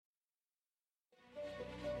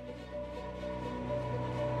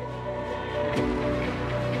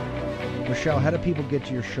Michelle, how do people get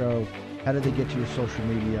to your show? How do they get to your social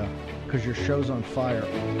media? Because your show's on fire.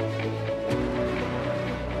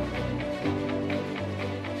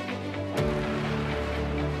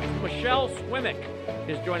 Michelle Swimick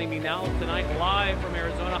is joining me now tonight live from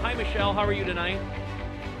Arizona. Hi, Michelle. How are you tonight?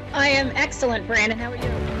 I am excellent, Brandon. How are you?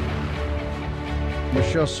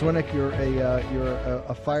 Michelle Swinick, you're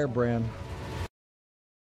a firebrand.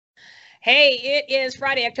 Hey, it is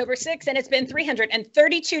Friday, October 6th, and it's been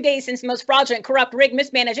 332 days since the most fraudulent, corrupt, rigged,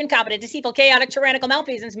 mismanaged, incompetent, deceitful, chaotic, tyrannical,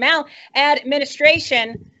 malfeasance,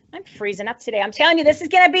 maladministration. I'm freezing up today. I'm telling you, this is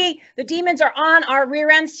going to be, the demons are on our rear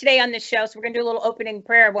ends today on this show. So we're going to do a little opening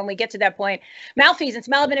prayer when we get to that point. Malfeasance,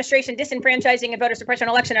 maladministration, disenfranchising, and voter suppression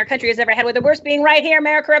election our country has ever had, with the worst being right here,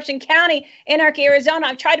 Mayor Corruption County, Anarchy, Arizona.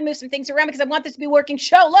 I've tried to move some things around because I want this to be a working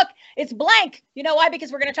show. Look, it's blank. You know why?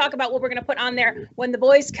 Because we're going to talk about what we're going to put on there when the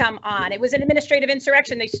boys come on. It was an administrative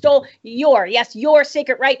insurrection. They stole your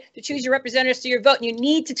sacred right to choose your representatives to your vote. And you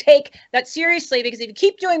need to take that seriously, because if you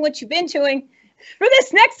keep doing what you've been doing for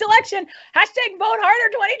this next election, hashtag vote harder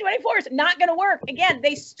 2024 is not going to work. Again,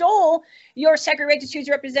 they stole your sacred right to choose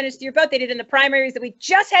your representatives to your vote. They did it in the primaries that we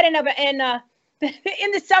just had in the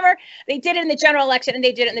summer. They did it in the general election, and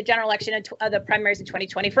they did it in the general election and the primaries in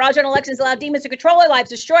 2020. Fraudulent elections allow demons to control our lives,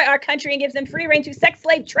 destroy our country, and gives them free reign to sex,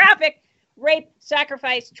 slave, traffic, rape,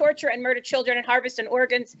 sacrifice, torture, and murder children, and harvest their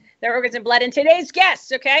organs and blood. And today's guests,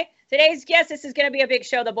 this is going to be a big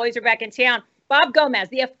show. The boys are back in town. Bob Gomez,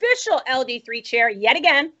 the official LD3 chair, yet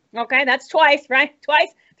again. Okay, that's twice, right?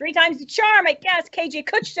 Twice, 3 times the charm, I guess. KJ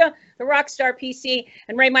Kuchta, the rock star PC,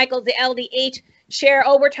 and Ray Michaels, the LD8 chair.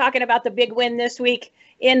 Oh, we're talking about the big win this week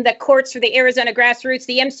in the courts for the Arizona Grassroots,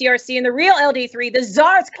 the MCRC, and the real LD3. The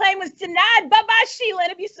Czar's claim was denied. Bye-bye, Sheila.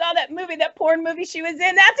 And if you saw that movie, that porn movie she was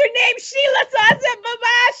in, that's her name, Sheila Sawson.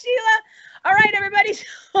 Bye-bye, Sheila. All right, everybody.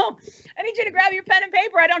 So I need you to grab your pen and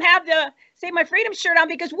paper. I don't have to Save My Freedom shirt on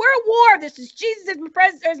because we're at war. This is Jesus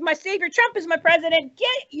as my savior. Trump is my president. Get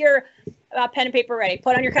your pen and paper ready.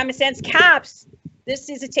 Put on your common sense caps. This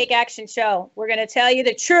is a Take Action show. We're going to tell you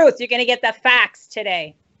the truth. You're going to get the facts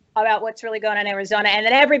today about what's really going on in Arizona. And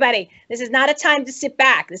then everybody, this is not a time to sit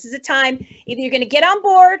back. This is a time, either you're going to get on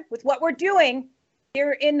board with what we're doing,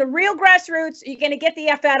 you're in the real grassroots, you're going to get the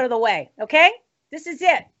F out of the way. Okay? This is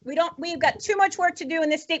it. We've got too much work to do in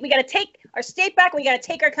this state. We got to take our state back. We got to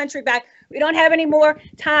take our country back. We don't have any more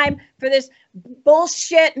time for this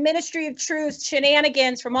bullshit Ministry of Truth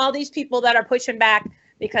shenanigans from all these people that are pushing back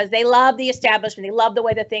because they love the establishment. They love the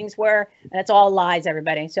way that things were. And it's all lies,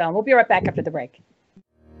 everybody. So we'll be right back after the break.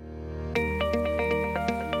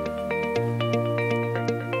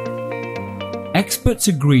 Experts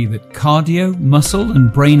agree that cardio, muscle,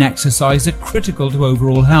 and brain exercise are critical to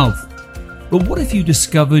overall health. But what if you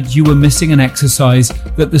discovered you were missing an exercise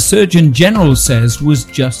that the Surgeon General says was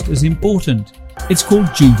just as important? It's called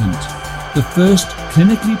Juvent, the first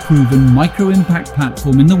clinically proven micro-impact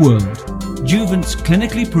platform in the world. Juvent's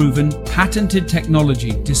clinically proven, patented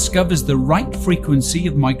technology discovers the right frequency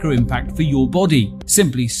of micro-impact for your body.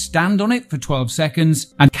 Simply stand on it for 12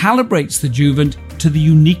 seconds and calibrates the Juvent to the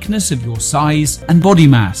uniqueness of your size and body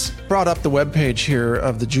mass. Brought up the webpage here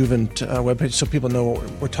of the Juvent webpage so people know what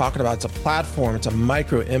we're talking about. It's a platform. It's a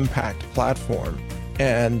micro-impact platform.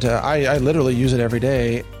 And I literally use it every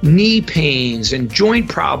day. Knee pains and joint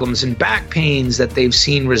problems and back pains that they've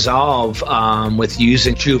seen resolve with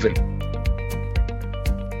using Juvent.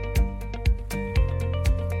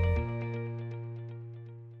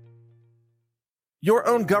 Your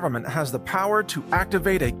own government has the power to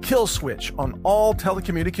activate a kill switch on all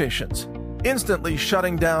telecommunications, instantly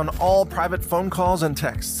shutting down all private phone calls and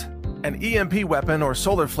texts. An EMP weapon or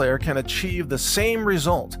solar flare can achieve the same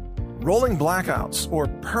result. Rolling blackouts or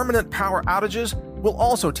permanent power outages will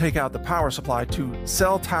also take out the power supply to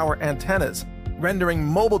cell tower antennas, rendering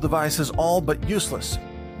mobile devices all but useless.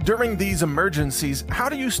 During these emergencies, how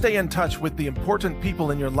do you stay in touch with the important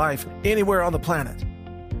people in your life anywhere on the planet?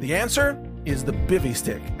 The answer is the Bivy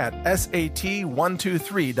Stick at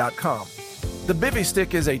sat123.com. The Bivy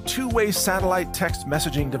Stick is a two-way satellite text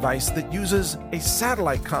messaging device that uses a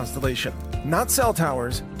satellite constellation, not cell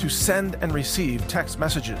towers, to send and receive text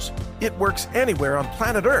messages. It works anywhere on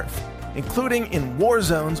planet Earth, including in war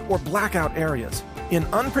zones or blackout areas. In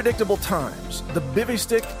unpredictable times, the Bivy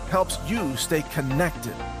Stick helps you stay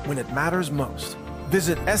connected when it matters most.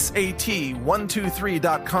 Visit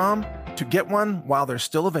sat123.com to get one while they're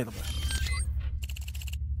still available.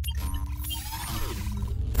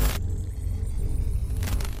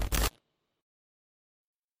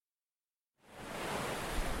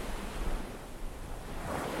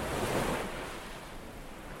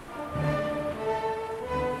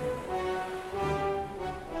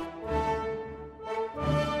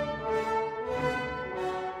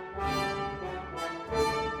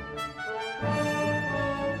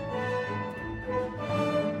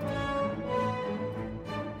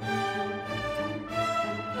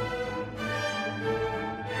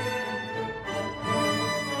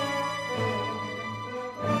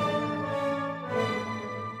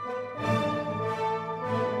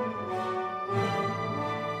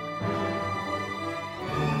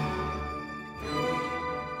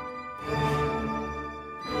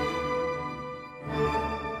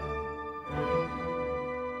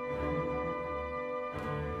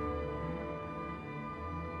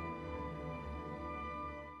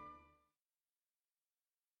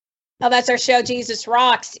 Oh, that's our show, Jesus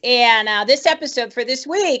Rocks. And this episode for this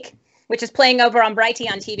week, which is playing over on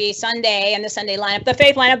Brighteon TV Sunday and the Sunday lineup, the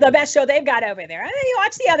Faith lineup, the best show they've got over there. I know you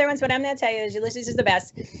watch the other ones, but I'm going to tell you, Ulysses is the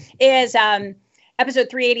best. Is episode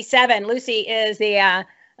 387. Lucy is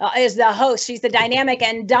the host. She's the dynamic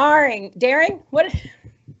and daring. What?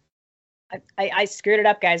 I screwed it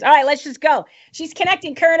up, guys. All right, let's just go. She's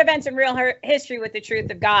connecting current events and real history with the truth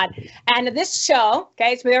of God. And this show,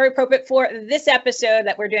 okay, it's very appropriate for this episode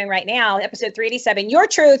that we're doing right now, episode 387, Your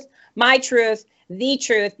Truth, My Truth, The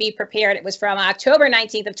Truth, Be Prepared. It was from October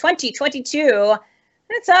 19th of 2022.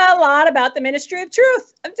 It's a lot about the ministry of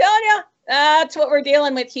truth. I'm telling you, that's what we're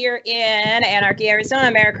dealing with here in Anarchy,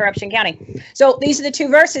 Arizona, Mayor Corruption County. So these are the two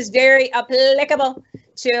verses, very applicable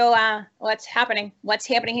to what's happening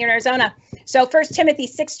here in Arizona. So 1 Timothy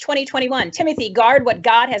 6:20-21. Timothy, guard what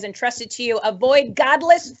God has entrusted to you. Avoid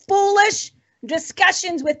godless, foolish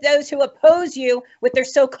discussions with those who oppose you with their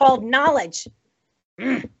so-called knowledge.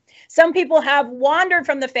 Some people have wandered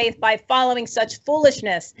from the faith by following such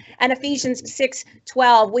foolishness. And Ephesians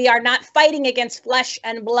 6:12, we are not fighting against flesh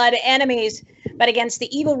and blood enemies, but against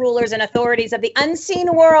the evil rulers and authorities of the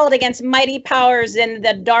unseen world, against mighty powers in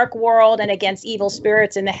the dark world, and against evil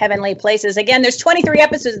spirits in the heavenly places. Again, there's 23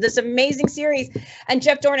 episodes of this amazing series. And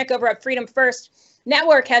Jeff Dornick over at Freedom First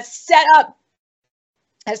Network has set up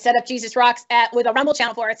Jesus Rocks with a Rumble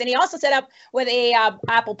channel for us. And he also set up with a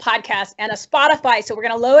Apple podcast and a Spotify. So we're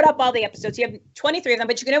going to load up all the episodes. You have 23 of them,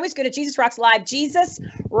 but you can always go to Jesus Rocks Live, Jesus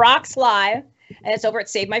Rocks Live. And it's over at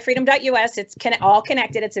SaveMyFreedom.us. It's all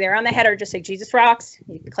connected. It's there on the header. Just say Jesus Rocks.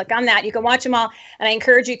 You can click on that. You can watch them all. And I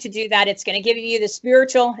encourage you to do that. It's going to give you the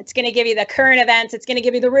spiritual. It's going to give you the current events. It's going to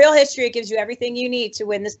give you the real history. It gives you everything you need to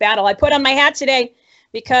win this battle. I put on my hat today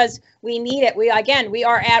because we need it. We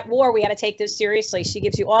are at war. We got to take this seriously. She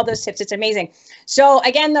gives you all those tips. It's amazing. So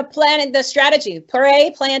again, the plan and the strategy: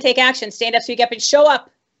 pray, plan, take action, stand up, speak up, and show up.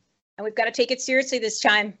 And we've got to take it seriously this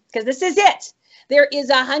time, because this is it. There is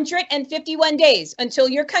 151 days until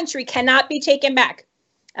your country cannot be taken back.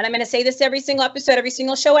 And I'm going to say this every single episode, every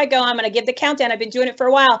single show I go. I'm going to give the countdown. I've been doing it for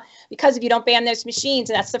a while, because if you don't ban those machines,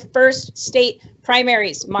 and that's the first state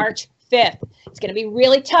primaries, March 5th. It's going to be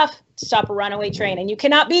really tough to stop a runaway train, and you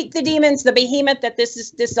cannot beat the demons, the behemoth that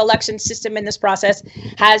this election system in this process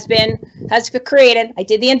has created. I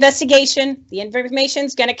did the investigation. The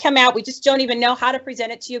information's going to come out. We just don't even know how to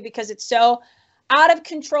present it to you, because it's so out of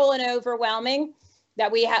control and overwhelming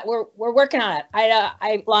that we're working on it.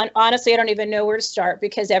 I honestly, I don't even know where to start,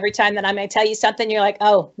 because every time that I'm going to tell you something, you're like,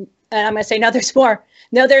 oh, and I'm going to say, no, there's more.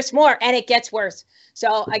 No, there's more. And it gets worse.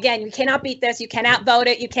 So again, you cannot beat this. You can't outvote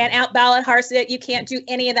it. You can't out-ballot horse it. You can't do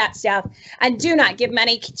any of that stuff. And do not give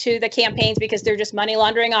money to the campaigns, because they're just money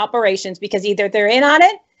laundering operations, because either they're in on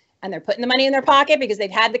it and they're putting the money in their pocket because they've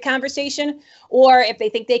had the conversation, or if they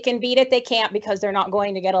think they can beat it, they can't, because they're not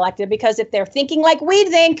going to get elected. Because if they're thinking like we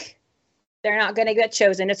think, they're not going to get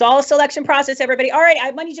chosen. It's all a selection process, everybody. All right, I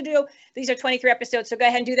want you to do, these are 23 episodes, so go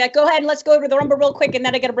ahead and do that. Go ahead and let's go over the Rumble real quick, and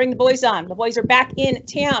then I got to bring the boys on. The boys are back in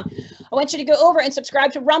town. I want you to go over and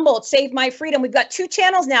subscribe to Rumble. It's Save My Freedom. We've got 2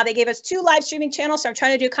 channels now. They gave us 2 live streaming channels, so I'm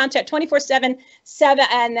trying to do content 24/7,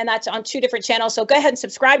 and then that's on 2 different channels. So go ahead and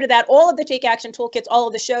subscribe to that. All of the Take Action Toolkits, all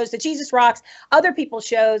of the shows, the Jesus Rocks, other people's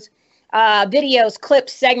shows, videos,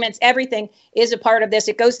 clips, segments, everything is a part of this.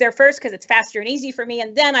 It goes there first because it's faster and easy for me,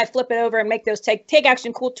 and then I flip it over and make those take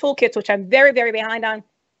action cool toolkits, which I'm very, very behind on.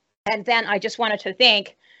 And then I just wanted to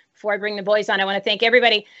thank, before I bring the boys on, I want to thank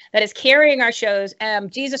everybody that is carrying our shows,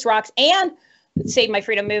 Jesus Rocks and Save My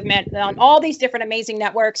Freedom Movement, on all these different amazing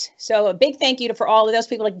networks. So a big thank you for all of those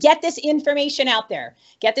people to get this information out there.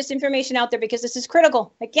 Get this information out there, because this is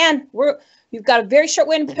critical. Again, you've got a very short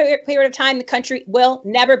period of time. The country will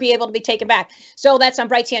never be able to be taken back. So that's on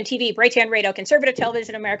Brighteon TV, Brighteon Radio, Conservative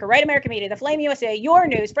Television America, Right American Media, The Flame USA, Your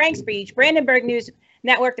News, Frank Speech, Brandenburg News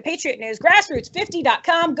Network, The Patriot News,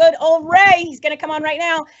 Grassroots50.com. Good old Ray, he's going to come on right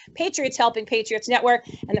now. Patriots Helping Patriots Network,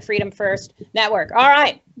 and the Freedom First Network. All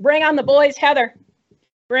right, bring on the boys, Heather.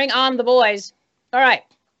 Bring on the boys. All right,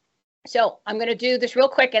 so I'm going to do this real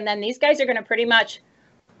quick, and then these guys are going to pretty much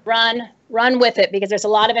run with it, because there's a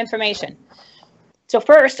lot of information. So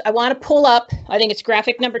first, I want to pull up, I think it's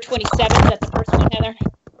graphic number 27. That's the first one, Heather.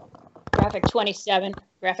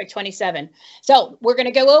 Graphic 27. So we're going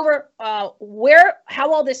to go over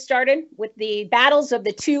how all this started with the battles of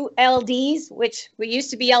the 2 LDs, which we used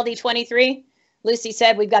to be LD23. Lucy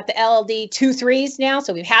said we've got the LD23s now.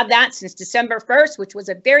 So we've had that since December 1st, which was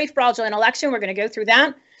a very fraudulent election. We're going to go through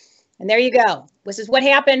that. And there you go. This is what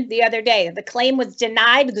happened the other day. The claim was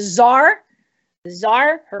denied. The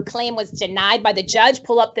czar, her claim was denied by the judge.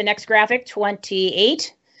 Pull up the next graphic,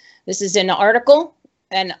 28. This is in the article.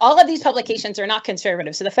 And all of these publications are not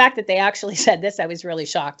conservative. So the fact that they actually said this, I was really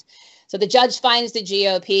shocked. So the judge finds the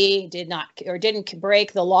GOP didn't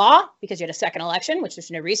break the law because you had a second election, which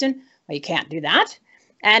there's no reason why you can't do that.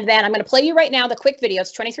 And then I'm going to play you right now the quick video.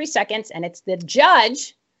 It's 23 seconds, and it's the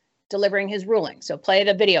judge delivering his ruling. So play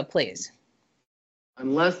the video, please.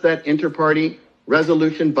 Unless that inter-party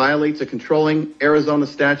resolution violates a controlling Arizona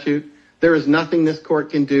statute, there is nothing this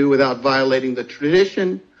court can do without violating the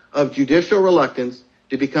tradition of judicial reluctance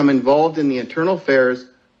to become involved in the internal affairs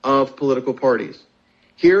of political parties.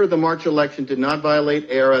 Here, the March election did not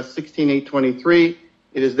violate ARS 16823.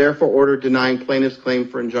 It is therefore ordered denying plaintiff's claim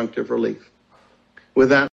for injunctive relief. With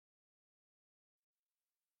that.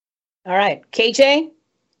 All right, KJ,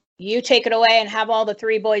 you take it away and have all the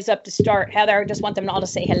three boys up to start. Heather, I just want them all to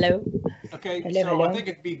say hello. Okay, hello. I think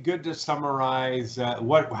it'd be good to summarize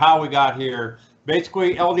how we got here.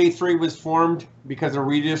 Basically, LD3 was formed because of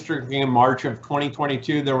redistricting in March of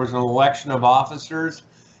 2022. There was an election of officers.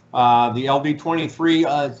 The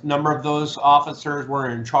LD23, number of those officers were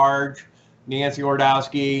in charge, Nancy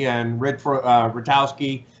Ordowski and Rid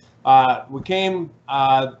Rutowski.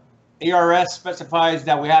 ARS specifies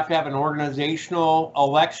that we have to have an organizational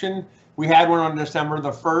election. We had one on December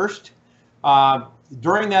the 1st.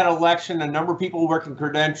 During that election, a number of people working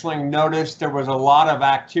credentialing noticed there was a lot of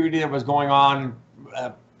activity that was going on,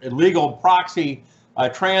 illegal proxy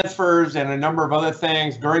transfers and a number of other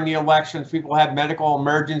things. During the elections, people had medical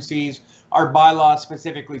emergencies. Our bylaws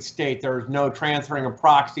specifically state there is no transferring of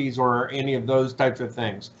proxies or any of those types of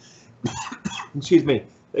things. Excuse me.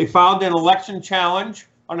 They filed an election challenge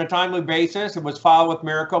on a timely basis. It was filed with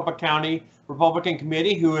Maricopa County Republican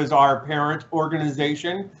Committee, who is our parent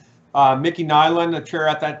organization. Mickey Nyland, the chair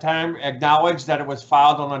at that time, acknowledged that it was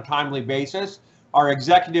filed on a timely basis. Our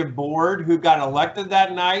executive board, who got elected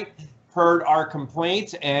that night, heard our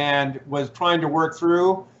complaints and was trying to work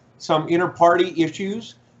through some inter-party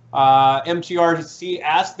issues. MCRC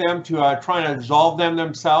asked them to try and resolve them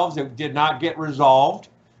themselves. It did not get resolved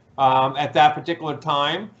at that particular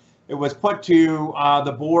time. It was put to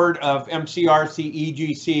the board of MCRC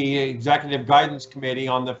EGC, Executive Guidance Committee,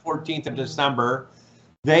 on the 14th of December.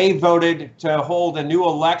 They voted to hold a new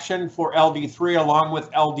election for LD3 along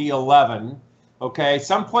with LD11. Okay,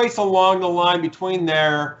 someplace along the line between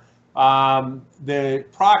there, the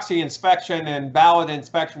proxy inspection and ballot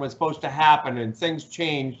inspection was supposed to happen, and things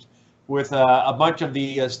changed with a bunch of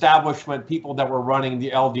the establishment people that were running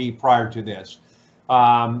the LD prior to this.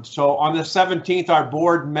 So on the 17th, our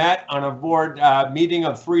board met on a board meeting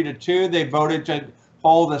of 3-2. They voted to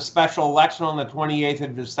hold a special election on the 28th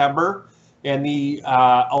of December. And the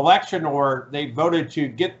election, or they voted to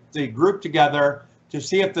get the group together to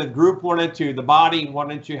see if the body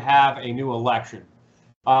wanted to have a new election.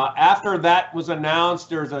 After that was announced,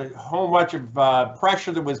 there's a whole bunch of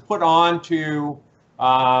pressure that was put on to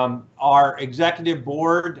our executive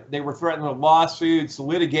board. They were threatened with lawsuits,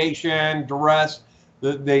 litigation, duress.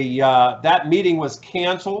 That meeting was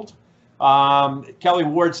canceled. Kelly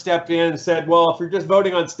Ward stepped in and said, well, if you're just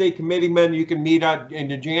voting on state committeemen, you can meet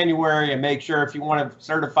into January and make sure if you want to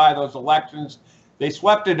certify those elections. They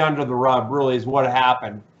swept it under the rug, really, is what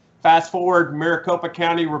happened. Fast forward, Maricopa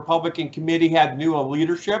County Republican Committee had new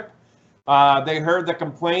leadership. They heard the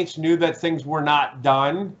complaints, knew that things were not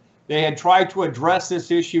done. They had tried to address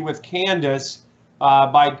this issue with Candace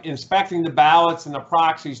by inspecting the ballots and the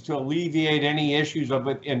proxies to alleviate any issues of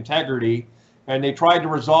integrity. And they tried to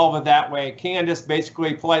resolve it that way. Candace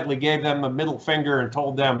basically politely gave them a middle finger and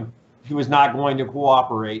told them he was not going to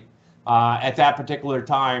cooperate at that particular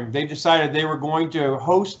time. They decided they were going to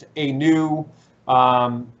host a new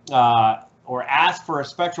or ask for a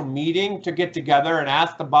special meeting to get together and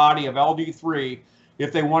ask the body of LD3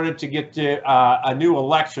 if they wanted to get to a new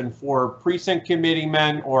election for precinct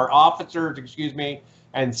committeemen or officers,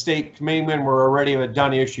 and state committeemen were already a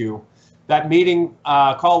done issue. That meeting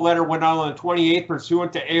call letter went out on the 28th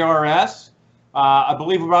pursuant to ARS. I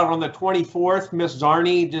believe about on the 24th, Ms.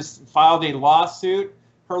 Zarni just filed a lawsuit.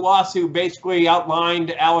 Her lawsuit basically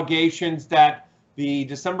outlined allegations that the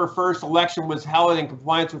December 1st election was held in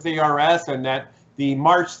compliance with ARS and that the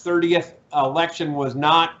March 30th election was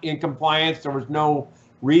not in compliance. There was no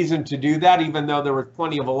reason to do that, even though there was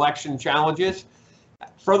plenty of election challenges.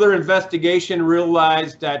 Further investigation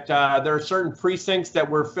realized that there are certain precincts that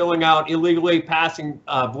were filling out illegally, passing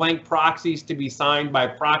blank proxies to be signed by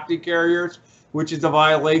proxy carriers, which is a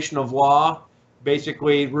violation of law.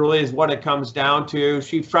 Basically, really is what it comes down to.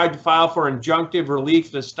 She tried to file for injunctive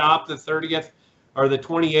relief to stop the 30th or the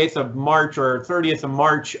 28th of March or 30th of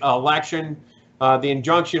March election. The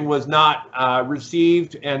injunction was not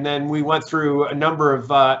received, and then we went through a number of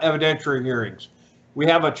evidentiary hearings. We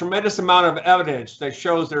have a tremendous amount of evidence that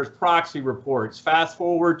shows there's proxy reports. Fast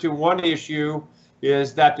forward to one issue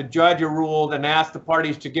is that the judge ruled and asked the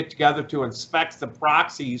parties to get together to inspect the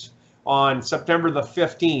proxies on September the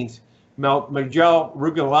 15th. Miguel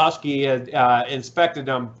Rugalowski had inspected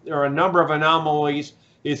them. There are a number of anomalies.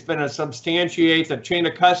 It's been a substantiate. The chain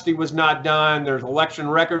of custody was not done. There's election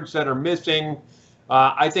records that are missing.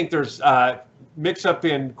 I think there's mix up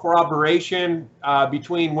in corroboration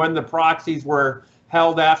between when the proxies were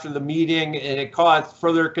held after the meeting, and it caused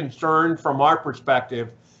further concern from our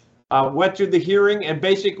perspective. Went through the hearing, and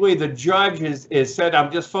basically the judge is said,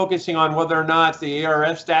 I'm just focusing on whether or not the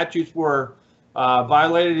ARS statutes were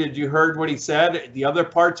violated. Did you heard what he said? The other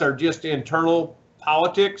parts are just internal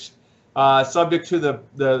politics, subject to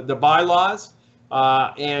the bylaws,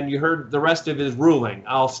 and you heard the rest of his ruling.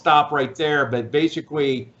 I'll stop right there, but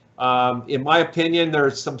basically, in my opinion,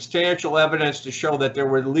 there's substantial evidence to show that there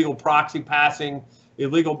were illegal proxy passing,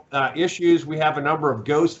 illegal issues. We have a number of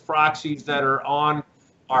ghost proxies that are on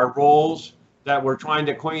our rolls that we're trying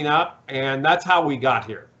to clean up, and that's how we got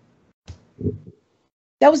here.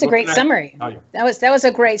 That was a great summary. Oh, yeah. That was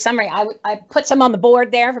a great summary. I put some on the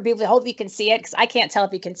board there for people to hope you can see it, because I can't tell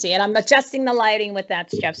if you can see it. I'm adjusting the lighting with that,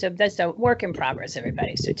 Jeff. So that's a work in progress,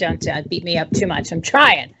 everybody. So don't beat me up too much. I'm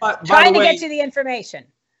trying to get you the information.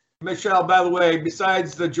 Michelle, by the way,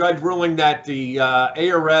 besides the judge ruling that the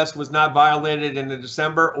ARS was not violated in the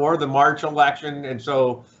December or the March election, and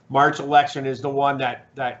so March election is the one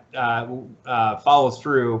that follows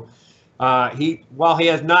through. While he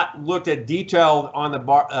has not looked at detail on the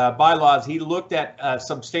bylaws, he looked at a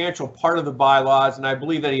substantial part of the bylaws, and I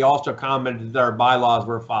believe that he also commented that our bylaws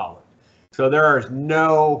were followed. So there is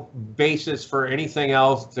no basis for anything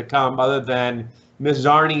else to come other than Ms.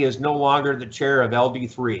 Zarni is no longer the chair of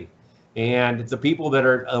LD3. And the people that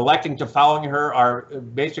are electing to following her are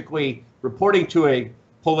basically reporting to a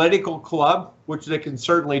political club, which they can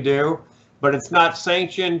certainly do, but it's not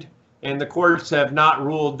sanctioned, and the courts have not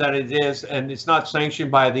ruled that it is, and it's not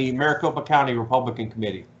sanctioned by the Maricopa County Republican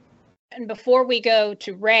Committee. And before we go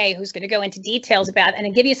to Ray, who's going to go into details about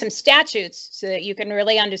and give you some statutes so that you can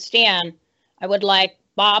really understand, I would like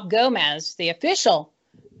Bob Gomez, the official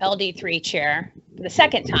LD3 chair, for the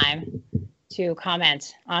second time, to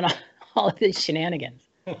comment on all of these shenanigans.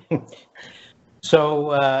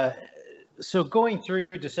 So going through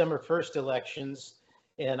December 1st elections,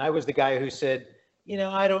 and I was the guy who said, you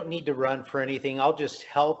know, I don't need to run for anything. I'll just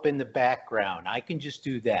help in the background. I can just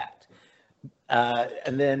do that.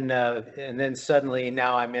 And then suddenly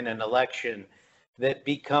now I'm in an election that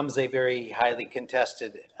becomes a very highly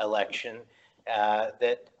contested election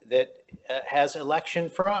that has election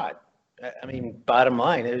fraud. I mean, bottom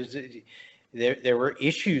line, there were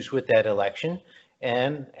issues with that election,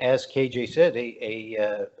 and as KJ said,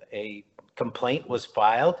 a complaint was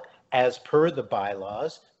filed as per the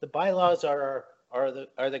bylaws. The bylaws are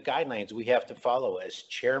the guidelines we have to follow as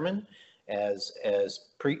chairman, as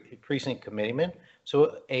precinct committeeman.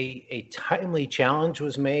 So a timely challenge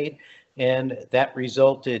was made, and that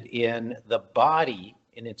resulted in the body,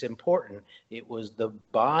 and it's important, it was the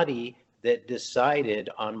body that decided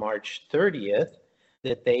on March 30th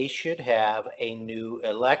that they should have a new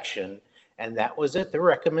election, and that was at the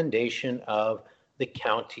recommendation of the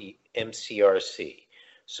county MCRC.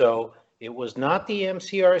 So it was not the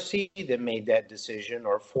MCRC that made that decision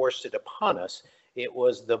or forced it upon us. It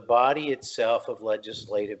was the body itself of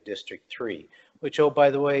Legislative District 3, which, oh,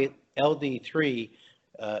 by the way, LD3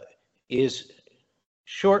 is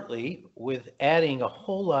shortly, with adding a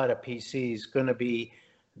whole lot of PCs, going to be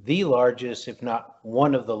the largest, if not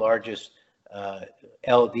one of the largest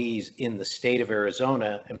LDs in the state of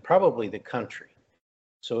Arizona and probably the country.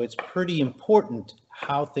 So it's pretty important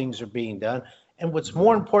how things are being done. And what's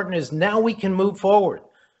more important is now we can move forward.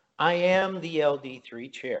 I am the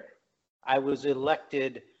LD3 chair. I was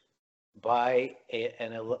elected by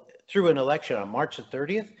through an election on March the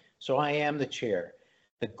 30th, so I am the chair.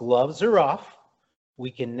 The gloves are off.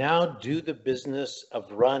 We can now do the business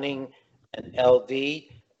of running an LD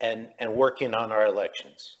and working on our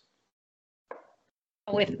elections.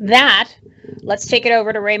 With that, let's take it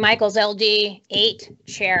over to Ray Michaels, LD8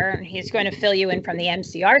 chair. He's going to fill you in from the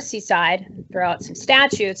MCRC side, throw out some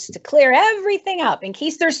statutes to clear everything up in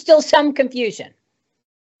case there's still some confusion.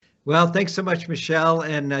 Well, thanks so much, Michelle.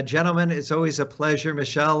 And gentlemen, it's always a pleasure.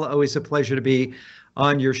 Michelle, always a pleasure to be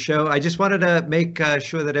on your show. I just wanted to make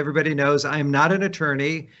sure that everybody knows I'm not an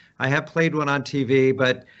attorney. I have played one on TV,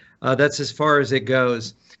 but that's as far as it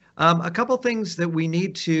goes. A couple things that we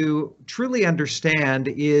need to truly understand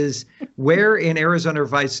is where in Arizona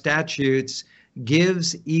revised statutes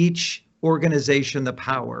gives each organization the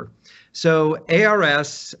power. So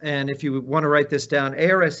ARS, and if you want to write this down,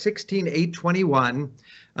 ARS 16821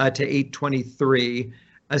 to 823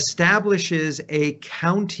 establishes a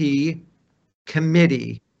county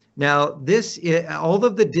committee. Now, all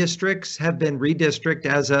of the districts have been redistricted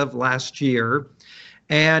as of last year,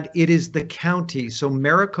 and it is the county. So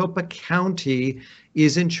Maricopa County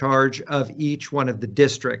is in charge of each one of the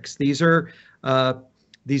districts. These are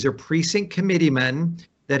precinct committeemen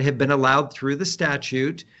that have been allowed through the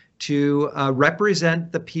statute to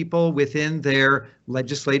represent the people within their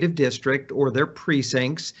legislative district or their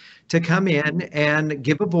precincts to come in and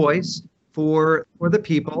give a voice for the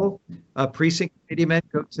people. Precinct committeemen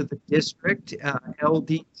go to the district.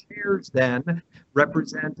 LD chairs then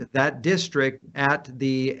represent that district at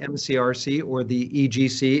the MCRC or the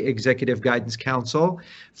EGC, Executive Guidance Council,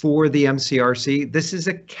 for the MCRC. This is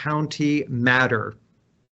a county matter.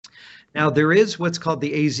 Now, there is what's called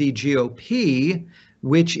the AZGOP,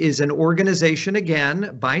 which is an organization,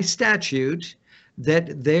 again, by statute,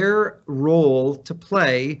 that their role to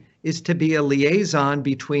play is to be a liaison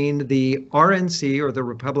between the RNC, or the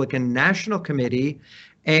Republican National Committee,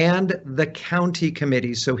 and the county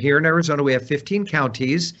committees. So here in Arizona, we have 15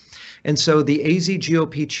 counties. And so the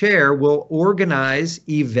AZGOP chair will organize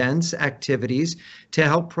events, activities to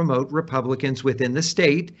help promote Republicans within the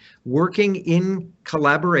state, working in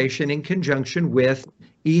collaboration, in conjunction with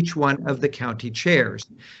each one of the county chairs.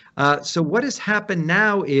 So what has happened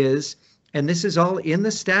now is, and this is all in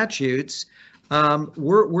the statutes,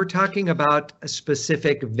 we're talking about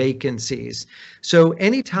specific vacancies. So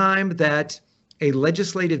anytime that a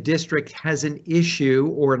legislative district has an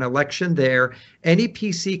issue or an election there, any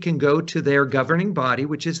PC can go to their governing body,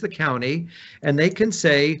 which is the county, and they can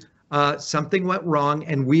say something went wrong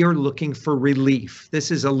and we are looking for relief. This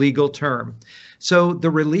is a legal term. So the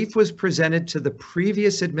relief was presented to the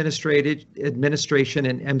previous administration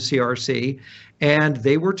in MCRC, and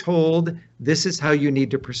they were told, this is how you need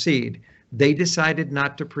to proceed. They decided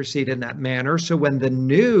not to proceed in that manner. So when the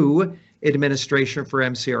new administration for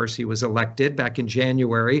MCRC was elected back in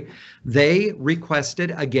January, they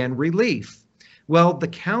requested, again, relief. Well, the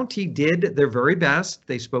county did their very best.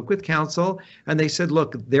 They spoke with council and they said,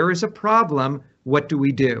 look, there is a problem. What do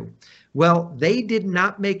we do? Well, they did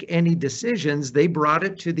not make any decisions. They brought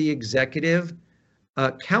it to the executive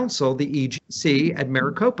council, the EGC at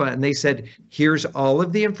Maricopa, and they said, here's all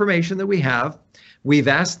of the information that we have. We've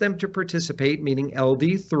asked them to participate, meaning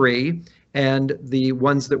LD3 and the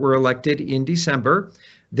ones that were elected in December.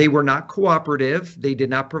 They were not cooperative. They did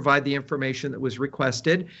not provide the information that was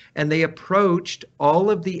requested, and they approached all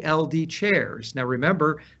of the LD chairs. Now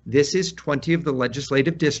remember, this is 20 of the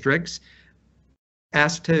legislative districts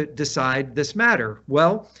asked to decide this matter.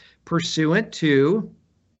 Well, pursuant to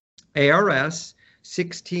ARS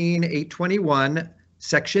 16821,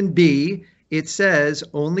 Section B, it says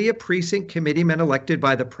only a precinct committeeman elected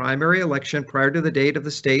by the primary election prior to the date of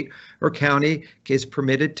the state or county is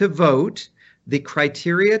permitted to vote. The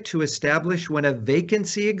criteria to establish when a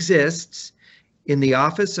vacancy exists in the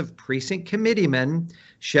office of precinct committeeman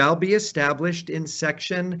shall be established in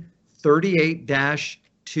Section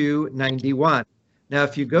 38-291. Now,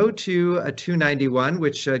 if you go to a 291,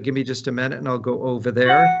 which give me just a minute and I'll go over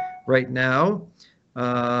there right now,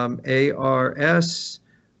 ARS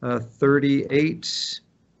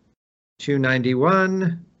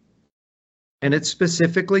 38-291, and it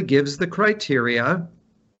specifically gives the criteria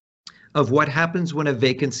of what happens when a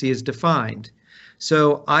vacancy is defined.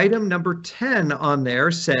 So item number 10 on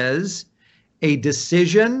there says a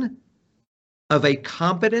decision of a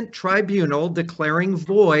competent tribunal declaring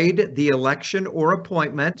void the election or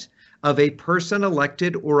appointment of a person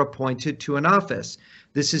elected or appointed to an office.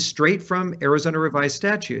 This is straight from Arizona Revised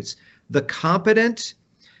Statutes. The competent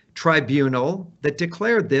tribunal that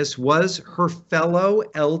declared this was her fellow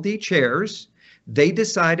LD chairs. They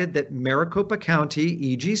decided that Maricopa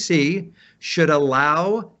County EGC should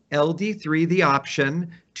allow LD3 the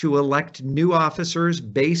option to elect new officers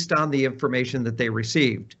based on the information that they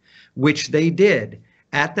received, which they did.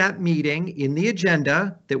 At that meeting, in the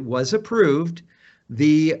agenda that was approved,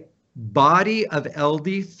 the body of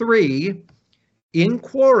LD3 in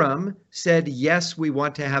quorum said, yes, we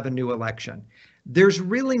want to have a new election. There's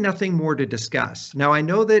really nothing more to discuss. Now, I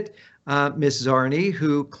know that Ms. Zarni,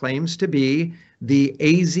 who claims to be the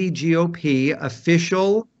AZGOP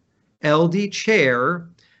official LD chair,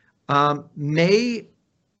 may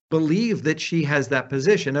believe that she has that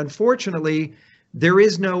position. Unfortunately, there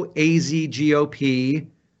is no AZGOP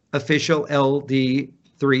official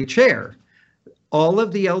LD3 chair. All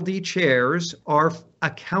of the LD chairs are a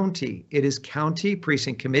county. It is county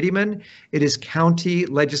precinct committeemen. It is county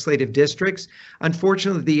legislative districts.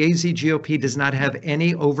 Unfortunately, the AZ GOP does not have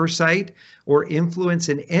any oversight or influence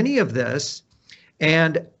in any of this.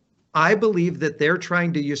 And I believe that they're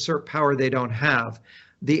trying to usurp power they don't have.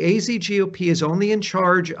 The AZ GOP is only in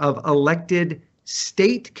charge of elected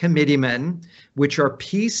state committeemen, which are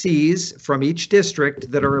PCs from each district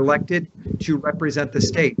that are elected to represent the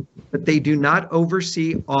state. But they do not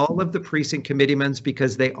oversee all of the precinct committeemen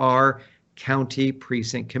because they are county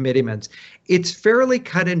precinct committeemen. It's fairly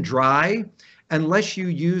cut and dry unless you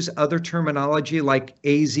use other terminology like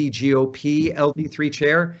AZ GOP, LD3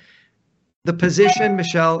 chair. The position,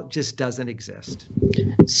 Michelle, just doesn't exist.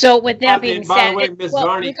 So with that being by said, the way, Ms.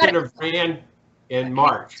 Varney could have ran in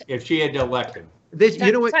March if she had elected.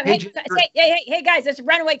 You know what? Hey guys, it's a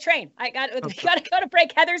runaway train. I got to go to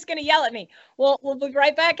break. Heather's going to yell at me. We'll be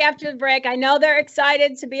right back after the break. I know they're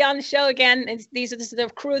excited to be on the show again. This is the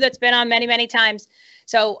crew that's been on many times.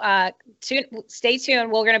 So stay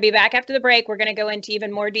tuned. We're going to be back after the break. We're going to go into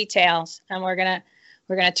even more details, and we're going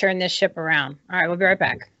to turn this ship around. All right, we'll be right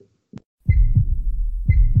back.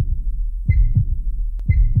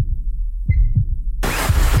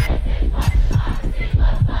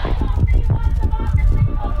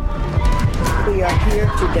 We are here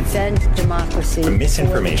to defend democracy.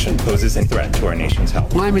 Misinformation poses a threat to our nation's health.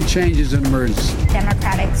 Climate change is an emergency.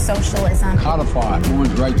 Democratic socialism. Codify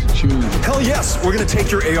women's right to choose. Hell yes, we're going to take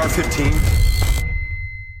your AR-15.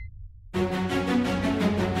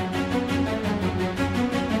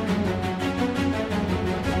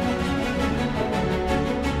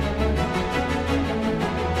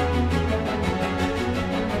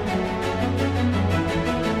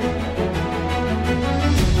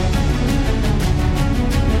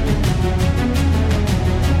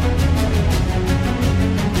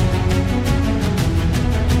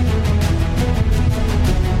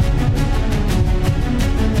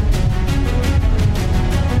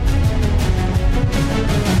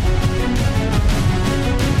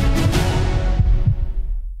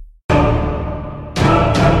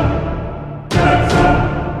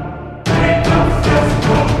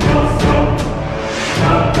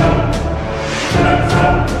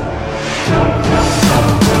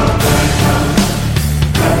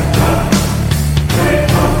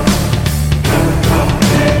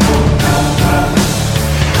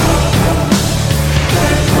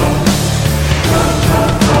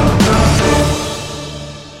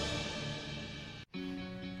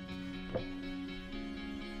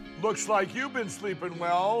 Looks like you've been sleeping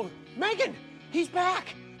well. Megan, he's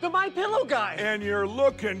back. The MyPillow guy. And you're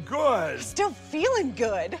looking good. Still feeling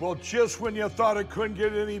good. Well, just when you thought it couldn't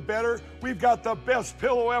get any better, we've got the best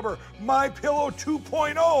pillow ever, MyPillow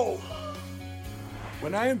 2.0.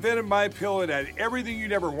 When I invented MyPillow, it had everything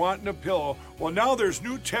you'd ever want in a pillow. Well, now there's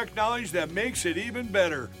new technology that makes it even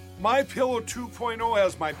better. MyPillow 2.0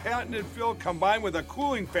 has my patented fill combined with a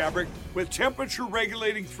cooling fabric with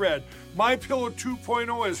temperature-regulating thread. MyPillow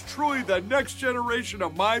 2.0 is truly the next generation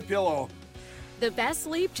of MyPillow. The best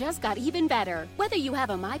sleep just got even better. Whether you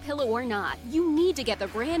have a MyPillow or not, you need to get the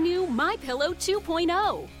brand new MyPillow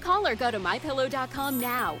 2.0. Call or go to MyPillow.com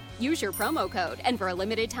now. Use your promo code, and for a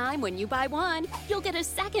limited time when you buy one, you'll get a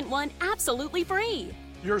second one absolutely free.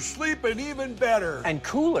 You're sleeping even better. And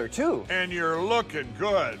cooler, too. And you're looking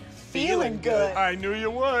good. Feeling good. I knew you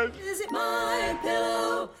would. Visit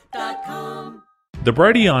MyPillow.com. The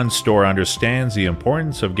Brighteon store understands the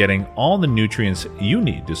importance of getting all the nutrients you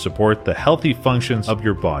need to support the healthy functions of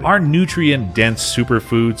your body. Our nutrient-dense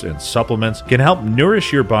superfoods and supplements can help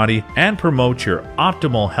nourish your body and promote your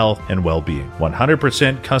optimal health and well-being.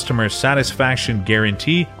 100% customer satisfaction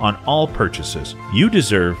guarantee on all purchases. You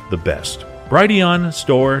deserve the best.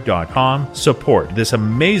 BrighteonStore.com. Support this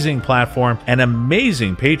amazing platform and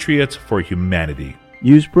amazing patriots for humanity.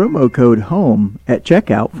 Use promo code HOME at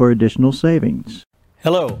checkout for additional savings.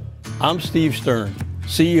 Hello, I'm Steve Stern,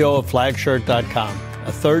 CEO of Flagshirt.com,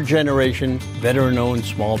 a third-generation, veteran-owned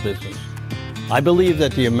small business. I believe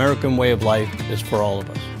that the American way of life is for all of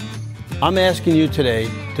us. I'm asking you today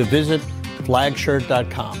to visit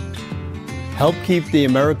Flagshirt.com. Help keep the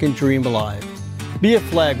American dream alive. Be a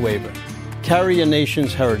flag waver. Carry a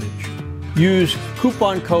nation's heritage. Use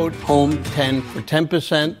coupon code HOME10 for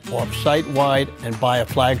 10% off site-wide and buy a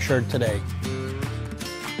flag shirt today.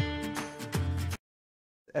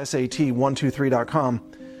 SAT123.com.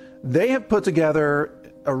 They have put together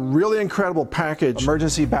a really incredible package.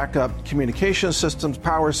 Emergency backup communication systems,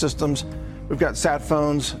 power systems. We've got sat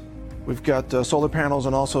phones. We've got solar panels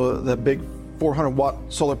and also the big 400-watt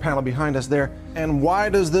solar panel behind us there. And why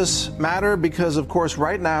does this matter? Because, of course,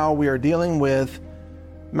 right now we are dealing with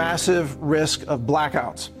massive risk of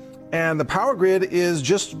blackouts. And the power grid is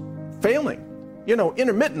just failing,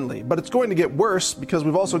 intermittently, but it's going to get worse because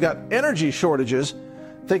we've also got energy shortages.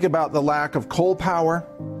 Think about the lack of coal power,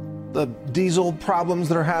 the diesel problems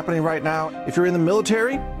that are happening right now. If you're in the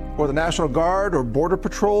military or the National Guard or Border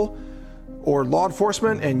Patrol or law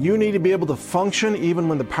enforcement and you need to be able to function even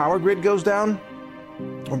when the power grid goes down,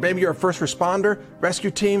 or maybe you're a first responder, rescue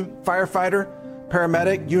team, firefighter,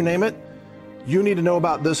 paramedic, you name it, you need to know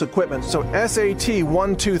about this equipment. So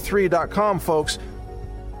SAT123.com, folks.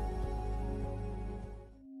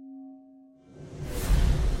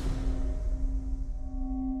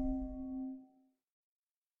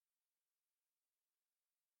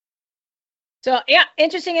 So yeah,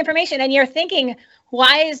 interesting information. And you're thinking,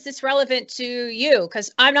 why is this relevant to you?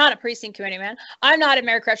 Because I'm not a precinct committee man. I'm not in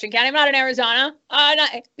Maricopa County. I'm not in Arizona.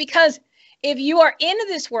 Because if you are in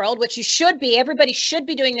this world, which you should be, everybody should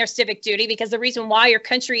be doing their civic duty, because the reason why your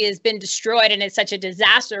country has been destroyed and it's such a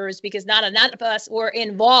disaster is because none of us were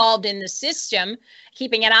involved in the system,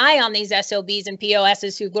 keeping an eye on these SOBs and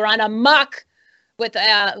POSs who run amok with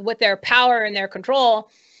their power and their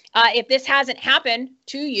control. If this hasn't happened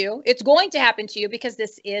to you, it's going to happen to you because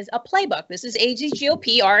this is a playbook. This is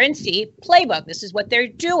AGGOP RNC playbook. This is what they're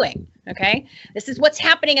doing. Okay. This is what's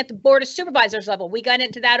happening at the Board of Supervisors level. We got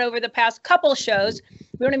into that over the past couple shows.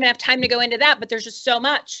 We don't even have time to go into that, but there's just so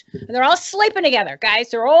much. And they're all sleeping together, guys.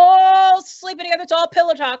 They're all sleeping together. It's all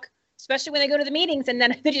pillow talk, especially when they go to the meetings and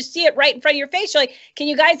then they just see it right in front of your face. You're like, can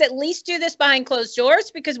you guys at least do this behind closed doors?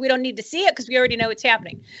 Because we don't need to see it because we already know what's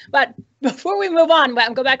happening. But before we move on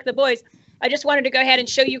and go back to the boys, I just wanted to go ahead and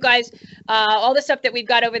show you guys all the stuff that we've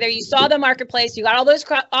got over there. You saw the marketplace. You got all those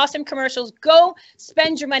awesome commercials. Go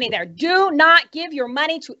spend your money there. Do not give your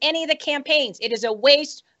money to any of the campaigns. It is a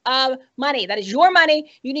waste of money. That is your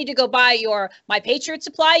money. You need to go buy your My Patriot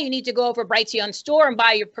Supply. You need to go over Brighteon store and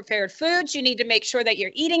buy your prepared foods. You need to make sure that you're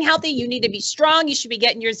eating healthy. You need to be strong. You should be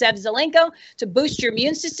getting your Zev Zelenko to boost your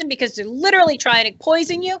immune system because they're literally trying to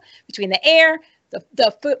poison you between the air,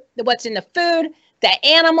 the food, what's in the food, the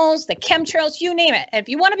animals, the chemtrails, you name it. And if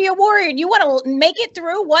you want to be a warrior and you want to make it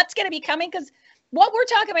through what's going to be coming, because what we're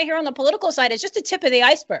talking about here on the political side is just the tip of the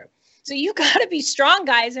iceberg. So you got to be strong,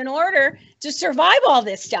 guys, in order to survive all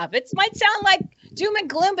this stuff. It might sound like doom and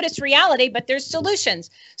gloom, but it's reality, but there's solutions.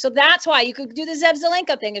 So that's why you could do the Zev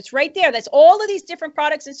Zelenko thing. It's right there. That's all of these different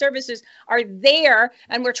products and services are there.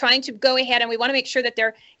 And we're trying to go ahead and we want to make sure that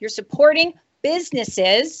you're supporting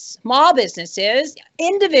businesses, small businesses,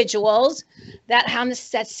 individuals that have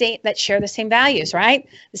that share the same values, right?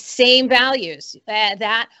 The same values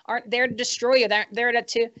that aren't there to destroy you. They're there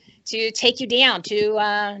to take you down, to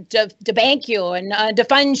bank you and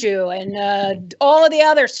defund you and all of the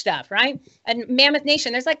other stuff, right? And Mammoth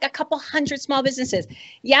Nation, there's like a couple hundred small businesses.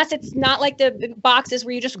 Yes, it's not like the boxes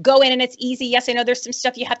where you just go in and it's easy. Yes, I know there's some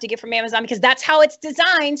stuff you have to get from Amazon because that's how it's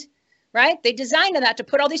designed. Right? They designed that to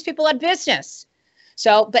put all these people out of business.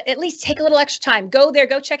 So, but at least take a little extra time. Go there,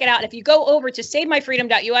 go check it out. If you go over to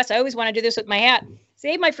savemyfreedom.us, I always want to do this with my hat,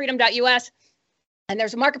 savemyfreedom.us, and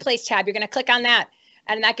there's a marketplace tab. You're going to click on that,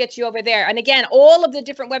 and that gets you over there. And again, all of the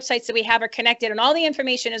different websites that we have are connected, and all the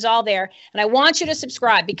information is all there. And I want you to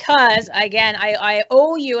subscribe because, again, I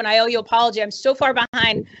owe you, and I owe you an apology. I'm so far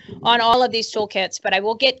behind on all of these toolkits, but I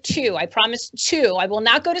will get 2. I promise 2. I will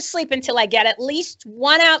not go to sleep until I get at least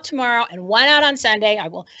 1 out tomorrow and 1 out on Sunday. I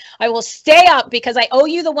will stay up because I owe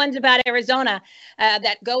you the ones about Arizona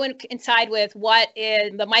that go inside with what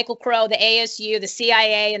is the Michael Crow, the ASU, the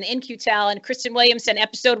CIA, and the In-Q-Tel, and Kristen Williamson,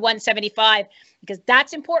 episode 175. Because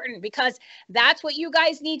that's important, because that's what you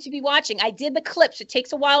guys need to be watching. I did the clips. It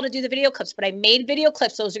takes a while to do the video clips, but I made video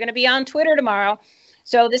clips. Those are going to be on Twitter tomorrow.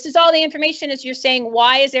 So this is all the information as you're saying,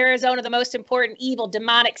 why is Arizona the most important, evil,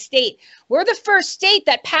 demonic state? We're the first state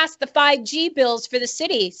that passed the 5G bills for the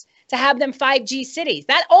cities to have them 5G cities.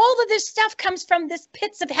 That all of this stuff comes from this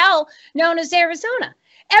pits of hell known as Arizona.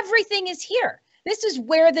 Everything is here. This is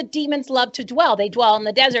where the demons love to dwell. They dwell in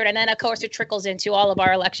the desert, and then, of course, it trickles into all of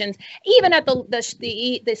our elections, even at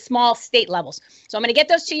the small state levels. So I'm going to get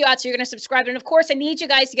those to you out, so you're going to subscribe. And, of course, I need you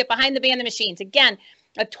guys to get behind the the machines. Again,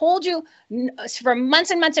 I've told you for months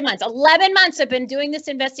and months and months, 11 months I've been doing this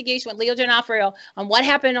investigation with Leo D'Onofrio on what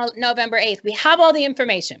happened on November 8th. We have all the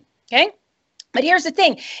information, okay? But here's the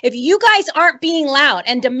thing. If you guys aren't being loud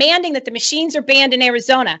and demanding that the machines are banned in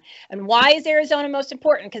Arizona, and why is Arizona most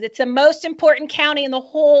important? Because it's the most important county in the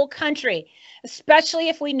whole country, especially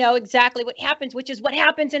if we know exactly what happens, which is what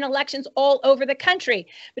happens in elections all over the country.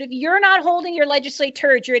 But if you're not holding your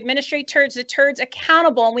legislators, your administrators, the turds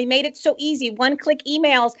accountable, and we made it so easy, one-click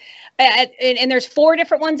emails, And there's 4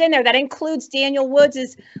 different ones in there. That includes Daniel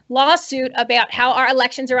Woods' lawsuit about how our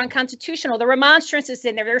elections are unconstitutional. The remonstrance is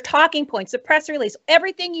in there. There are talking points, the press release,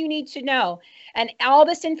 everything you need to know. And all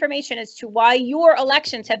this information as to why your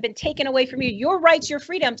elections have been taken away from you, your rights, your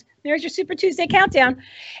freedoms. There's your Super Tuesday countdown.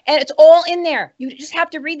 And it's all in there. You just have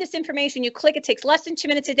to read this information. You click. It takes less than 2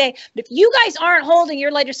 minutes a day. But if you guys aren't holding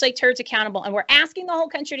your legislators accountable, and we're asking the whole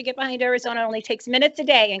country to get behind Arizona, it only takes minutes a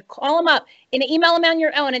day, and call them up and email them on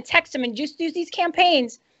your own and text them and just use these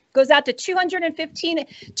campaigns, goes out to 215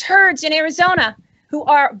 turds in Arizona who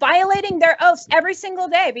are violating their oaths every single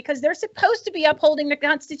day because they're supposed to be upholding the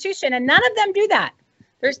Constitution, and none of them do that.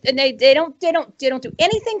 They don't do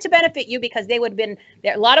anything to benefit you because there would have been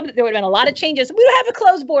a lot of changes. We have a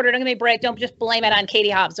closed border. Don't give me a break. Don't just blame it on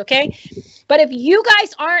Katie Hobbs, okay? But if you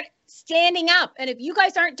guys aren't standing up and if you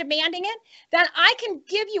guys aren't demanding it, then I can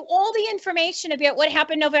give you all the information about what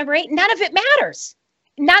happened November 8th. None of it matters.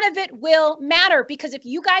 None of it will matter because if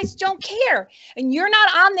you guys don't care and you're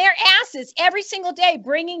not on their asses every single day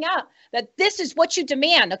bringing up that this is what you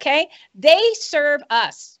demand, okay? They serve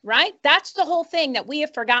us, right? That's the whole thing that we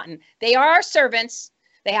have forgotten. They are our servants.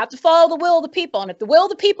 They have to follow the will of the people. And if the will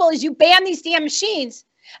of the people is you ban these damn machines,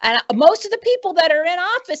 and most of the people that are in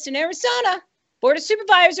office in Arizona, Board of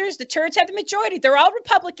Supervisors, the turds have the majority. They're all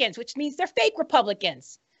Republicans, which means they're fake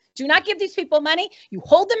Republicans. Do not give these people money. You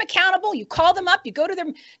hold them accountable. You call them up. You go to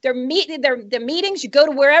their meetings. You go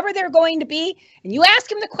to wherever they're going to be, and you ask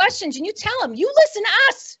them the questions, and you tell them, you listen to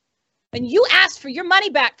us, and you ask for your money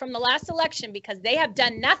back from the last election because they have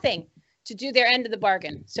done nothing to do their end of the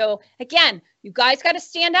bargain. So, again, you guys got to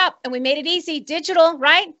stand up, and we made it easy. Digital,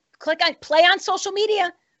 right? Play on social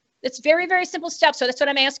media. It's very, very simple steps. So that's what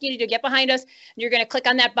I'm asking you to do. Get behind us, and you're going to click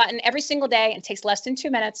on that button every single day. It takes less than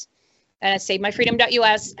 2 minutes. And it's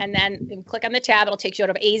savemyfreedom.us, and then you click on the tab. It'll take you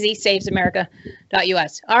out of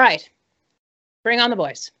azsavesamerica.us. All right, bring on the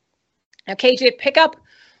boys. Now, KJ, pick up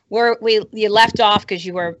where you left off because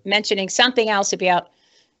you were mentioning something else about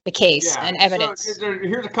the case and evidence. So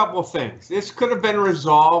here's a couple of things. This could have been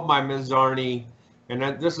resolved by Ms. Zarni, and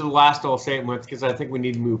this is the last I'll say it with because I think we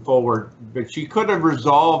need to move forward. But she could have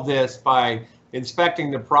resolved this by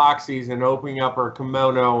inspecting the proxies and opening up her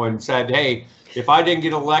kimono and said, hey, if I didn't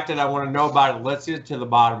get elected, I want to know about it. Let's get to the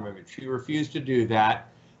bottom of it. She refused to do that.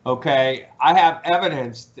 Okay, I have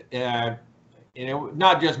evidence,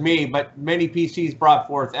 not just me, but many PCs brought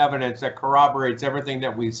forth evidence that corroborates everything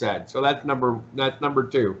that we said. So that's number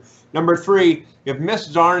 2. Number 3, if Miss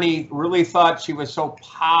Zarni really thought she was so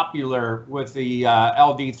popular with the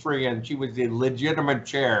LD3 and she was the legitimate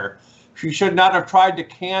chair, she should not have tried to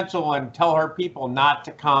cancel and tell her people not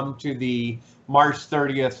to come to the March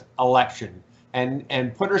 30th election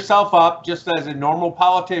and put herself up just as a normal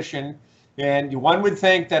politician. And one would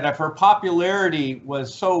think that if her popularity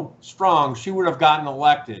was so strong, she would have gotten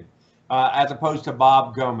elected as opposed to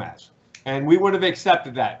Bob Gomez. And we would have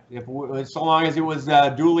accepted that so long as it was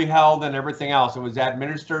duly held and everything else. It was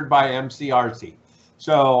administered by MCRC.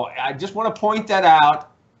 So I just want to point that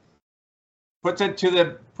out. Put it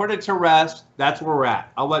to rest. That's where we're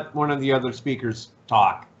at. I'll let one of the other speakers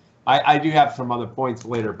talk. I do have some other points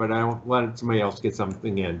later, but I don't let somebody else get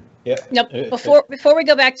something in. Yeah. No, before we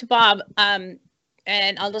go back to Bob, and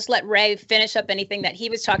I'll just let Ray finish up anything that he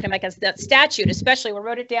was talking about, because that statute, especially, we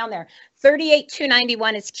wrote it down there,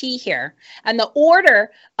 38291 is key here, and the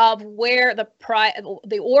order of where the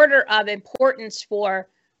order of importance for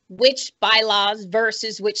which bylaws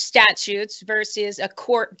versus which statutes versus a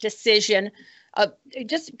court decision.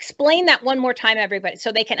 Just explain that one more time, everybody,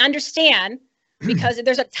 so they can understand. Because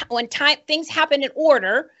there's when things happen in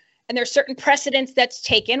order, and there's certain precedents that's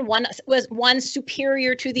taken. One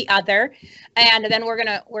superior to the other, and then we're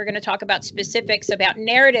gonna talk about specifics about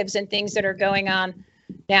narratives and things that are going on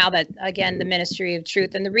now. That again, the Ministry of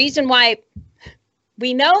Truth, and the reason why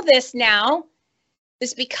we know this now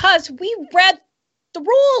is because we read the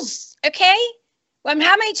rules. Okay, how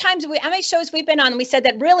many shows we've been on, and we said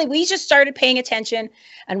that really we just started paying attention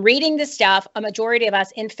and reading the stuff. A majority of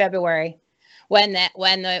us in February. When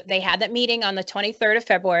they had that meeting on the 23rd of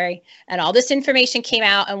February, and all this information came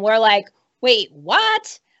out, and we're like, wait,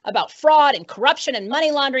 what? About fraud and corruption and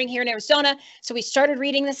money laundering here in Arizona. So we started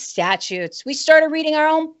reading the statutes. We started reading our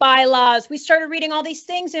own bylaws. We started reading all these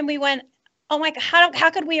things, and we went, oh my God, how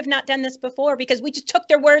could we have not done this before? Because we just took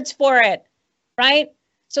their words for it, right?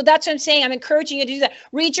 So that's what I'm saying. I'm encouraging you to do that.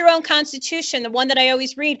 Read your own Constitution, the one that I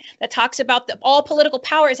always read that talks about all political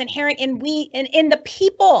power is inherent in the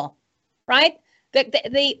people. Right?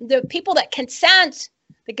 The people that consent,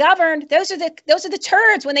 the governed, those are the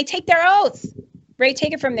turds when they take their oath. Ray,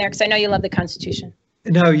 take it from there, because I know you love the Constitution.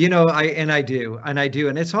 No, I do,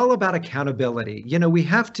 and it's all about accountability.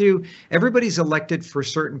 Everybody's elected for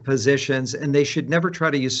certain positions, and they should never try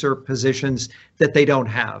to usurp positions that they don't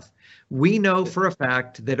have. We know for a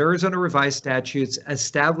fact that Arizona Revised Statutes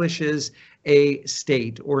establishes a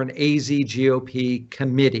state or an AZGOP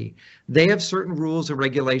committee. They have certain rules and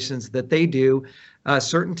regulations that they do,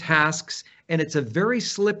 certain tasks, and it's a very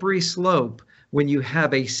slippery slope when you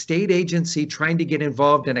have a state agency trying to get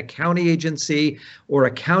involved in a county agency or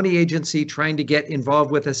a county agency trying to get involved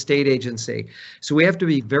with a state agency. So we have to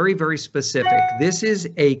be very, very specific. This is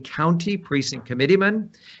a county precinct committeeman.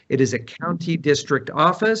 It is a county district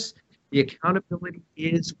office. The accountability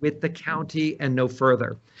is with the county and no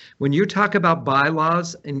further. When you talk about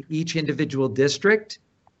bylaws in each individual district,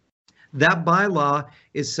 that bylaw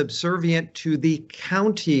is subservient to the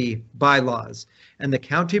county bylaws, and the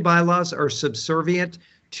county bylaws are subservient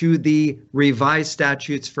to the revised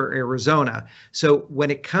statutes for Arizona. So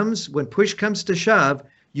when push comes to shove,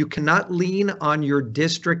 you cannot lean on your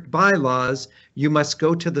district bylaws. You must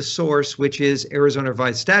go to the source, which is Arizona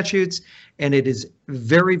Revised Statutes, and it is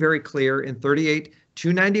very, very clear in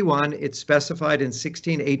 38-291. It's specified in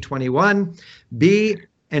 16-821B.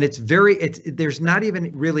 And there's not even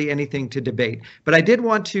really anything to debate. But I did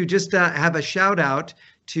want to just have a shout out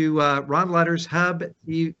to Ron Lutter's Hub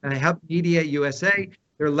Media USA.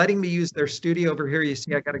 They're letting me use their studio over here. You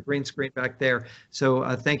see, I got a green screen back there.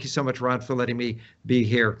 So thank you so much, Ron, for letting me be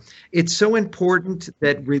here. It's so important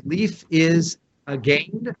that relief is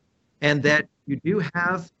gained and that you do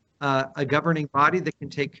have a governing body that can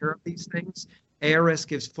take care of these things. ARS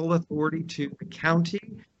gives full authority to the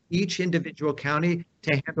county, each individual county,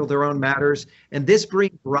 to handle their own matters. And this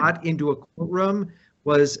being brought into a courtroom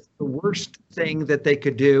was the worst thing that they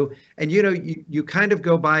could do. And you kind of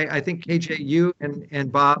go by, I think KJ, you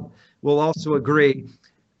and Bob will also agree,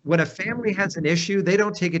 when a family has an issue, they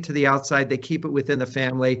don't take it to the outside, they keep it within the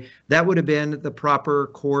family. That would have been the proper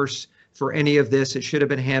course for any of this. It should have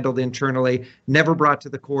been handled internally, never brought to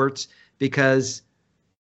the courts, because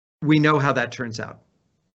we know how that turns out.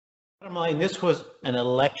 Bottom line, this was an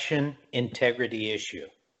election integrity issue.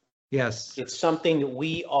 Yes. It's something that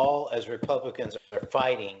we all as Republicans are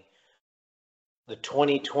fighting. The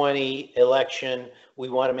 2020 election, we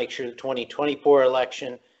want to make sure the 2024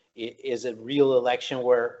 election is a real election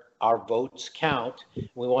where our votes count.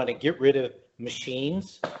 We want to get rid of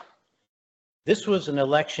machines. This was an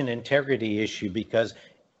election integrity issue because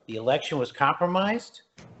the election was compromised.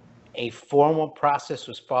 A formal process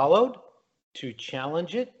was followed to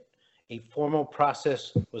challenge it. A formal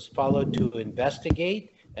process was followed to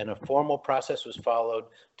investigate, and a formal process was followed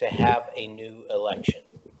to have a new election.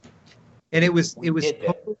 And it was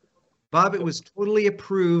Bob, it was totally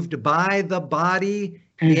approved by the body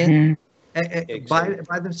by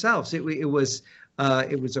themselves. It was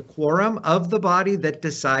a quorum of the body that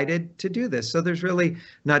decided to do this. So there's really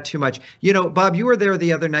not too much. Bob, you were there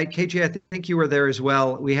the other night. KJ, I think you were there as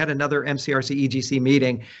well. We had another MCRC EGC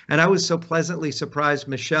meeting, and I was so pleasantly surprised.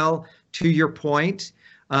 Michelle, to your point,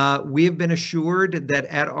 we have been assured that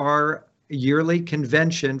at our yearly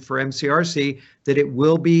convention for MCRC that it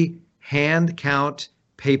will be hand count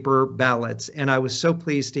paper ballots. And I was so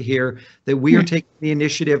pleased to hear that we are taking the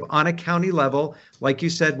initiative on a county level, like you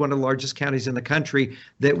said, one of the largest counties in the country,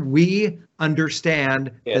 that we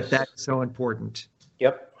understand that that's so important.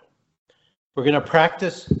 Yep. We're going to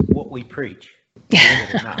practice what we preach.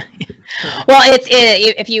 Well,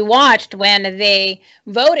 if you watched when they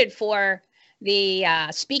voted for the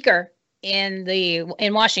speaker in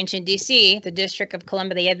Washington, D.C., the District of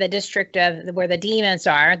Columbia, the district of where the demons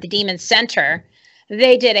are, the demon center,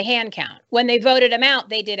 they did a hand count. When they voted him out,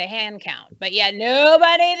 they did a hand count. But yet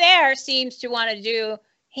nobody there seems to want to do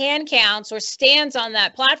hand counts or stands on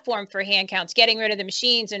that platform for hand counts, getting rid of the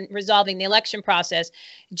machines and resolving the election process.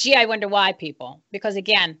 Gee, I wonder why, people. Because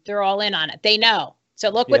again, they're all in on it. They know. So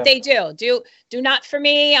look what they do. Do not for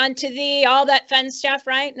me, unto thee, all that fun stuff,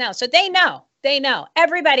 right? No. So they know. They know.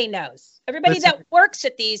 Everybody knows. Everybody that works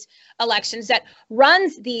at these elections, that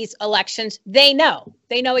runs these elections, they know.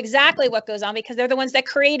 They know exactly what goes on because they're the ones that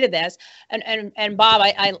created this. And Bob,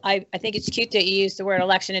 I think it's cute that you use the word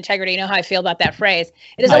election integrity. You know how I feel about that phrase.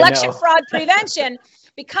 It is election fraud prevention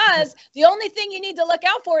because the only thing you need to look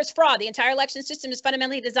out for is fraud. The entire election system is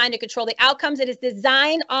fundamentally designed to control the outcomes. It is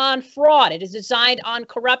designed on fraud. It is designed on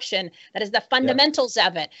corruption. That is the fundamentals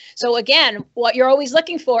of it. So again, what you're always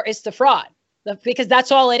looking for is the fraud because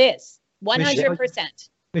that's all it is. 100%.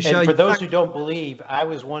 Michelle, and for those who don't believe, I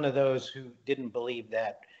was one of those who didn't believe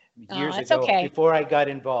that years ago before I got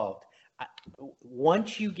involved.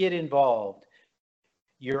 Once you get involved,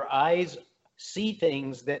 your eyes see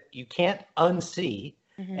things that you can't unsee.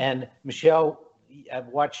 Mm-hmm. And Michelle, I've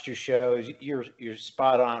watched your shows. You're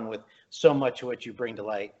spot on with so much of what you bring to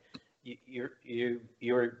light.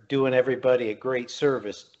 You're doing everybody a great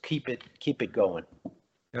service. Keep it going.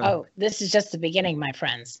 Oh, this is just the beginning, my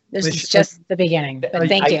friends. This is just the beginning. But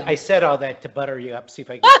thank you. I said all that to butter you up, see if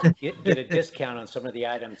I can get a discount on some of the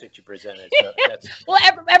items that you presented. So well,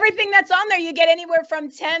 everything that's on there, you get anywhere from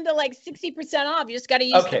 10 to like 60% off. You just got to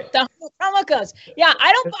use the promo codes. Yeah,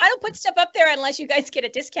 I don't put stuff up there unless you guys get a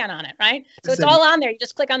discount on it, right? So it's all on there. You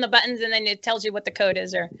just click on the buttons and then it tells you what the code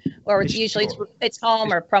is, or it's usually it's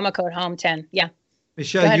home or promo code home 10. Yeah.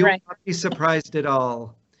 Michelle, ahead, you will not be surprised at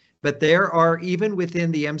all. But there are, even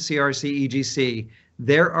within the MCRC EGC,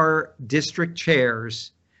 there are district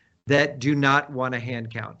chairs that do not want a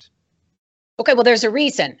hand count. Okay, well, there's a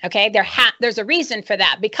reason. Okay, there's a reason for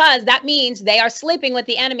that, because that means they are sleeping with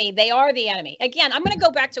the enemy. They are the enemy. Again, I'm going to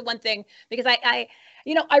go back to one thing, because I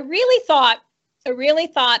really thought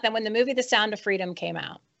that when the movie The Sound of Freedom came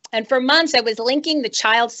out, and for months I was linking the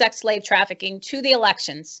child sex slave trafficking to the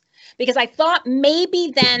elections, because I thought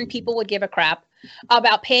maybe then people would give a crap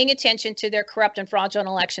about paying attention to their corrupt and fraudulent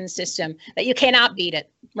election system, that you cannot beat it,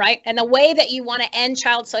 right? And the way that you want to end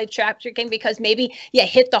child slave trafficking, because maybe you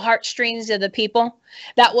hit the heartstrings of the people,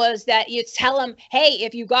 that was that you tell them, hey,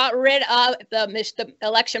 if you got rid of the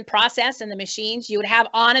election process and the machines, you would have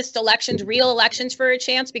honest elections, real elections for a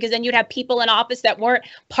chance, because then you'd have people in office that weren't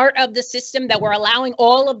part of the system, that were allowing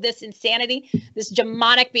all of this insanity, this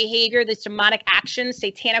demonic behavior, this demonic actions,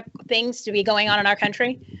 satanic things to be going on in our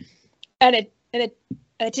country. And it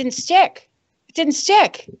didn't stick. It didn't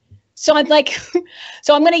stick. So I'm like,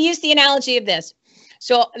 so I'm going to use the analogy of this.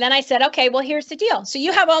 So then I said, okay, well, here's the deal. So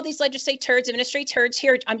you have all these legislative turds, administrative turds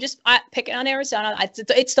here. I'm just picking on Arizona.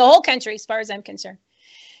 It's the whole country as far as I'm concerned.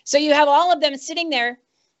 So you have all of them sitting there,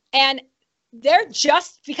 and they're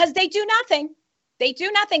just, because they do nothing. They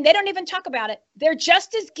do nothing. They don't even talk about it. They're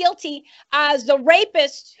just as guilty as the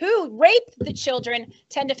rapists who rape the children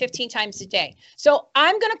 10 to 15 times a day. So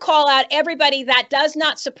I'm going to call out everybody that does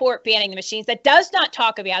not support banning the machines, that does not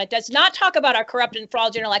talk about it, does not talk about our corrupt and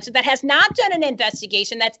fraudulent elections, that has not done an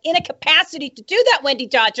investigation, that's in a capacity to do that, Wendy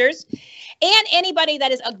Dodgers, and anybody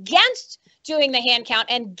that is against doing the hand count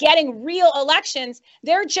and getting real elections.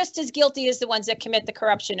 They're just as guilty as the ones that commit the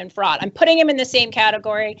corruption and fraud. I'm putting them in the same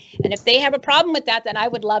category. And if they have a problem with that, then I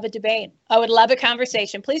would love a debate. I would love a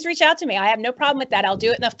conversation. Please reach out to me. I have no problem with that. I'll do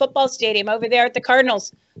it in the football stadium over there at the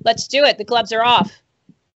Cardinals. Let's do it. The gloves are off.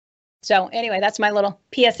 So anyway, that's my little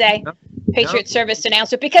PSA, Patriot Service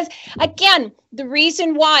announcement. Because again, the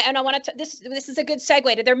reason why, and I want to, this is a good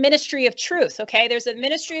segue to their Ministry of Truth. Okay, there's a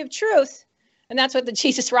Ministry of Truth. And that's what the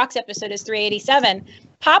Jesus Rocks episode is, 387.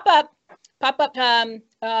 Pop up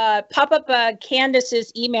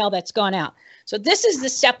Candace's email that's gone out. So this is the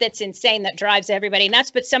step that's insane, that drives everybody.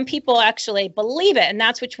 And but some people actually believe it. And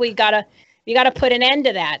that's what we gotta put an end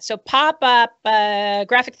to that. So pop up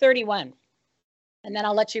graphic 31. And then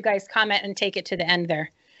I'll let you guys comment and take it to the end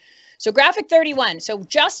there. So graphic 31. So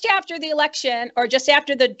just after the election, or just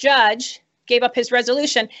after the judge gave up his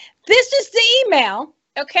resolution, this is the email,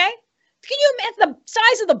 okay? Can you imagine the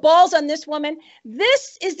size of the balls on this woman?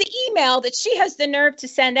 This is the email that she has the nerve to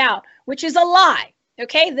send out, which is a lie.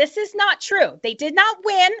 Okay, this is not true. They did not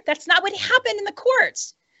win. That's not what happened in the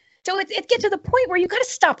courts. So it gets to the point where you got to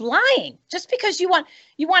stop lying just because you want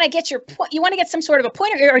to get your point. You want to get some sort of a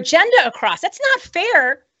point or your agenda across. That's not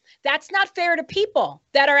fair. That's not fair to people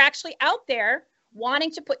that are actually out there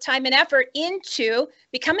wanting to put time and effort into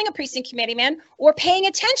becoming a precinct committee man or paying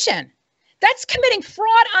attention. That's committing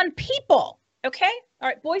fraud on people. Okay. All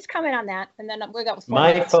right. Boys, comment on that. And then we got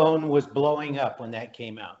my phone was blowing up when that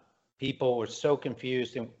came out. People were so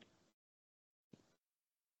confused.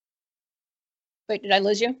 Wait, did I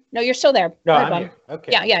lose you? No, you're still there. No, I'm here.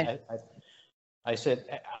 Okay. Yeah. I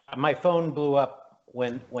said my phone blew up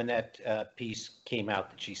when that piece came out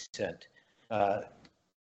that she sent.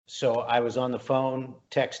 So I was on the phone,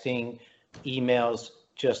 texting, emails,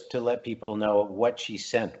 just to let people know what she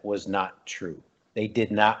sent was not true. They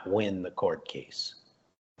did not win the court case.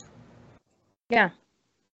 Yeah.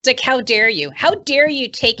 It's like, how dare you? How dare you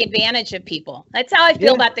take advantage of people? That's how I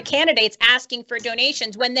feel about the candidates asking for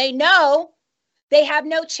donations when they know they have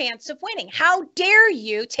no chance of winning. How dare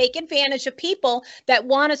you take advantage of people that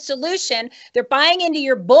want a solution? They're buying into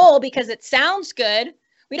your bull because it sounds good.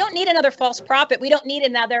 We don't need another false prophet. We don't need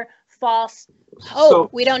another false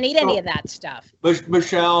hope. We don't need any of that stuff.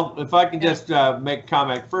 Michelle, if I can just make a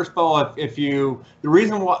comment. First of all, the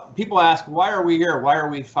reason why people ask, why are we here? Why are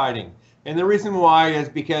we fighting? And the reason why is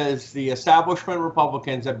because the establishment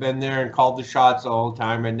Republicans have been there and called the shots all the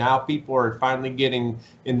time, and now people are finally getting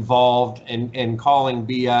involved and calling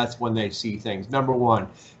BS when they see things. Number one.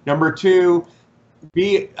 Number two,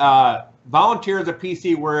 volunteer as a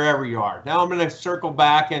PC wherever you are. Now I'm going to circle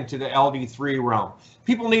back into the LD3 realm.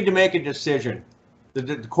 People need to make a decision.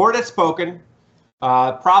 The court has spoken.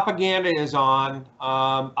 Propaganda is on.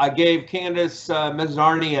 I gave Candace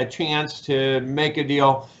Mazzarni a chance to make a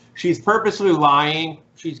deal. She's purposely lying.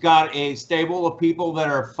 She's got a stable of people that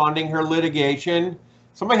are funding her litigation.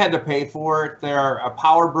 Somebody had to pay for it. There are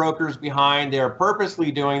power brokers behind. They're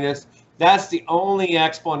purposely doing this. That's the only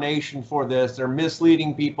explanation for this. They're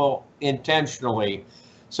misleading people intentionally.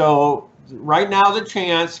 So right now, the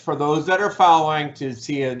chance for those that are following to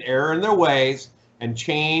see an error in their ways and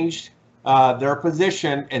change their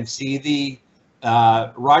position and see the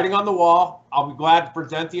writing on the wall. I'll be glad to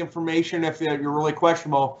present the information if you're really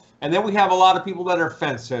questionable. And then we have a lot of people that are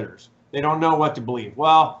fence sitters. They don't know what to believe.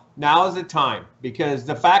 Well, now is the time, because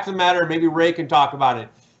the fact of the matter, maybe Ray can talk about it,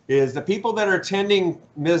 is the people that are attending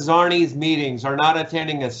Ms. Zarni's meetings are not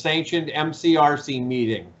attending a sanctioned MCRC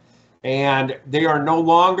meeting. And they are no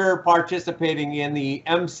longer participating in the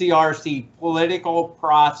MCRC political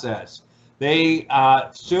process. They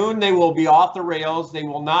soon they will be off the rails. They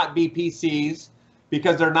will not be PCs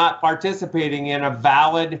because they're not participating in a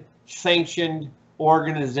valid sanctioned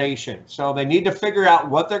organization. So they need to figure out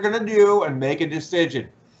what they're going to do and make a decision,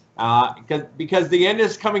 because the end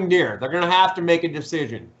is coming near. They're going to have to make a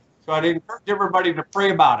decision. So I'd encourage everybody to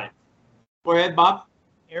pray about it. Go ahead, Bob.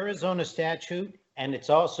 Arizona statute, and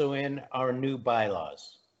it's also in our new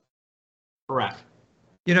bylaws. Correct.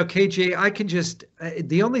 You know, KJ, I can just,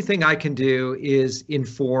 the only thing I can do is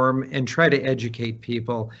inform and try to educate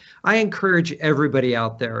people. I encourage everybody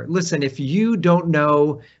out there, listen, if you don't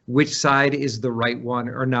know which side is the right one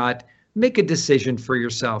or not, make a decision for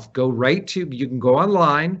yourself. Go right to, you can go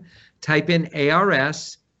online, type in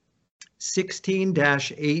ARS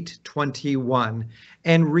 16-821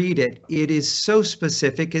 and read it. It is so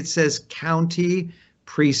specific. It says county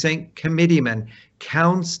precinct committeeman,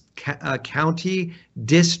 county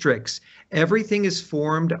districts. Everything is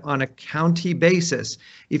formed on a county basis.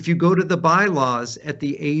 If you go to the bylaws at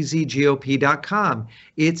the azgop.com,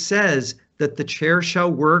 it says that the chair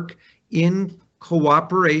shall work in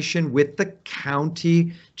cooperation with the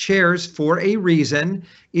county chairs for a reason,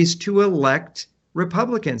 is to elect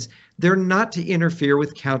Republicans. They're not to interfere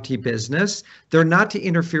with county business. They're not to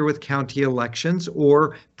interfere with county elections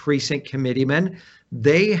or precinct committeemen.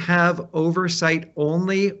 They have oversight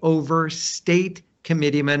only over state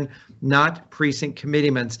committeemen, not precinct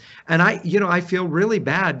committeemen. And I feel really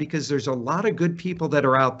bad because there's a lot of good people that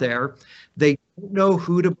are out there. They don't know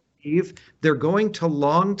who to believe. They're going to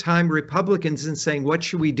longtime Republicans and saying, what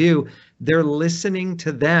should we do? They're listening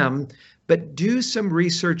to them, but do some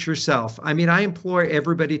research yourself. I mean, I implore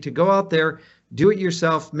everybody to go out there, do it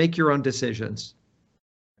yourself, make your own decisions.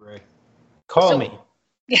 Right. Call me.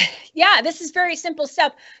 Yeah, this is very simple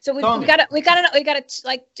stuff. So we got a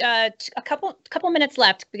couple minutes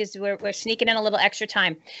left because we're sneaking in a little extra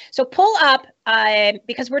time. So pull up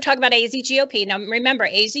because we're talking about AZGOP. Now remember,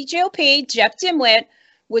 AZGOP, Jeff Dimwit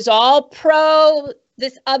was all pro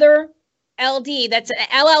this other LD, that's an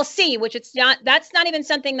LLC, which that's not even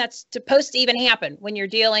something that's supposed to even happen when you're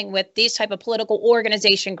dealing with these type of political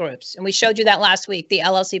organization groups. And we showed you that last week, the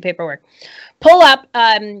LLC paperwork. Pull up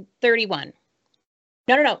 31.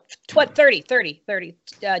 No, 30,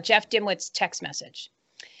 Jeff Dimwit's text message.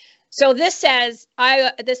 So this says,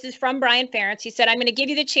 this is from Brian Ferentz. He said, I'm going to give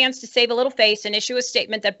you the chance to save a little face and issue a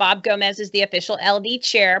statement that Bob Gomez is the official LD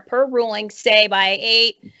chair per ruling, say by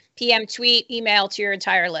 8 p.m. tweet, email to your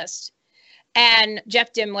entire list. And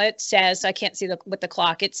Jeff Dimwit says, I can't see with the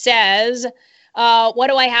clock. It says, what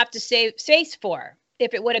do I have to save face for?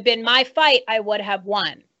 If it would have been my fight, I would have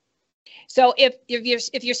won. So if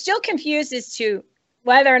you're still confused as to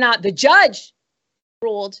whether or not the judge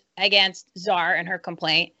ruled against Czar and her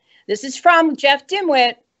complaint, this is from Jeff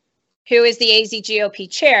Dimwit, who is the AZGOP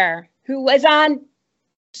chair, who was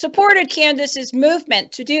supported Candace's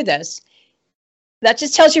movement to do this. That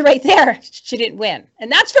just tells you right there, she didn't win.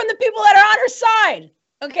 And that's from the people that are on her side.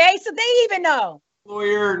 Okay, so they even know.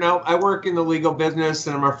 Lawyer, no, I work in the legal business,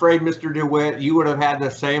 and I'm afraid, Mr. DeWitt, you would have had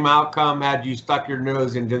the same outcome had you stuck your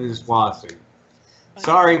nose into this lawsuit.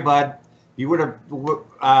 Sorry, bud. You would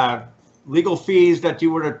have, legal fees that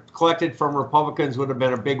you would have collected from Republicans would have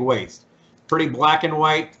been a big waste. Pretty black and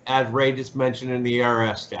white, as Ray just mentioned in the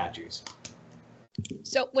ARS statutes.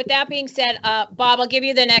 So with that being said, Bob, I'll give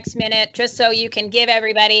you the next minute just so you can give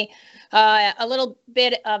everybody a little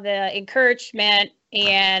bit of the encouragement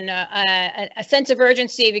and a sense of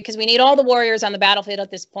urgency, because we need all the warriors on the battlefield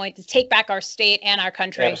at this point to take back our state and our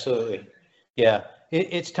country. Absolutely. Yeah.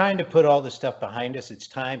 It's time to put all this stuff behind us. It's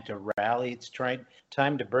time to rally. It's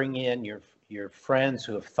time to bring in your friends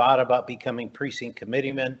who have thought about becoming precinct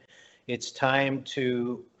committeemen. It's time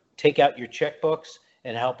to take out your checkbooks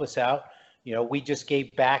and help us out. You know, we just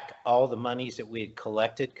gave back all the monies that we had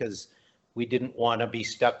collected because we didn't want to be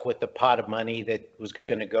stuck with the pot of money that was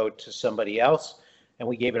going to go to somebody else, and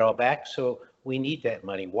we gave it all back. So we need that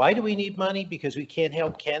money. Why do we need money? Because we can't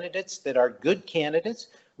help candidates that are good candidates.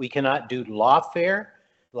 We cannot do lawfare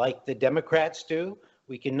like the Democrats do.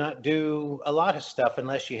 We cannot do a lot of stuff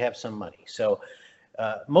unless you have some money. So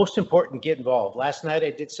most important, get involved. Last night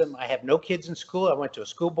I have no kids in school. I went to a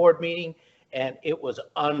school board meeting and it was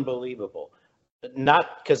unbelievable.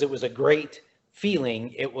 Not because it was a great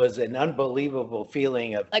feeling. It was an unbelievable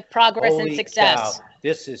feeling of like progress and success. Cow,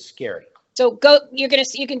 this is scary. So you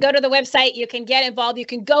can go to the website, you can get involved, you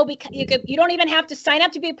don't even have to sign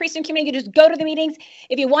up to be a precinct committee, you can just go to the meetings.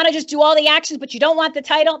 If you want to just do all the actions, but you don't want the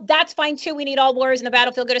title, that's fine too. We need all warriors in the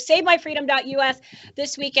battlefield. Go to savemyfreedom.us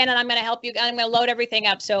this weekend, and I'm going to help you. I'm going to load everything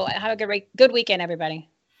up. So have a good weekend, everybody.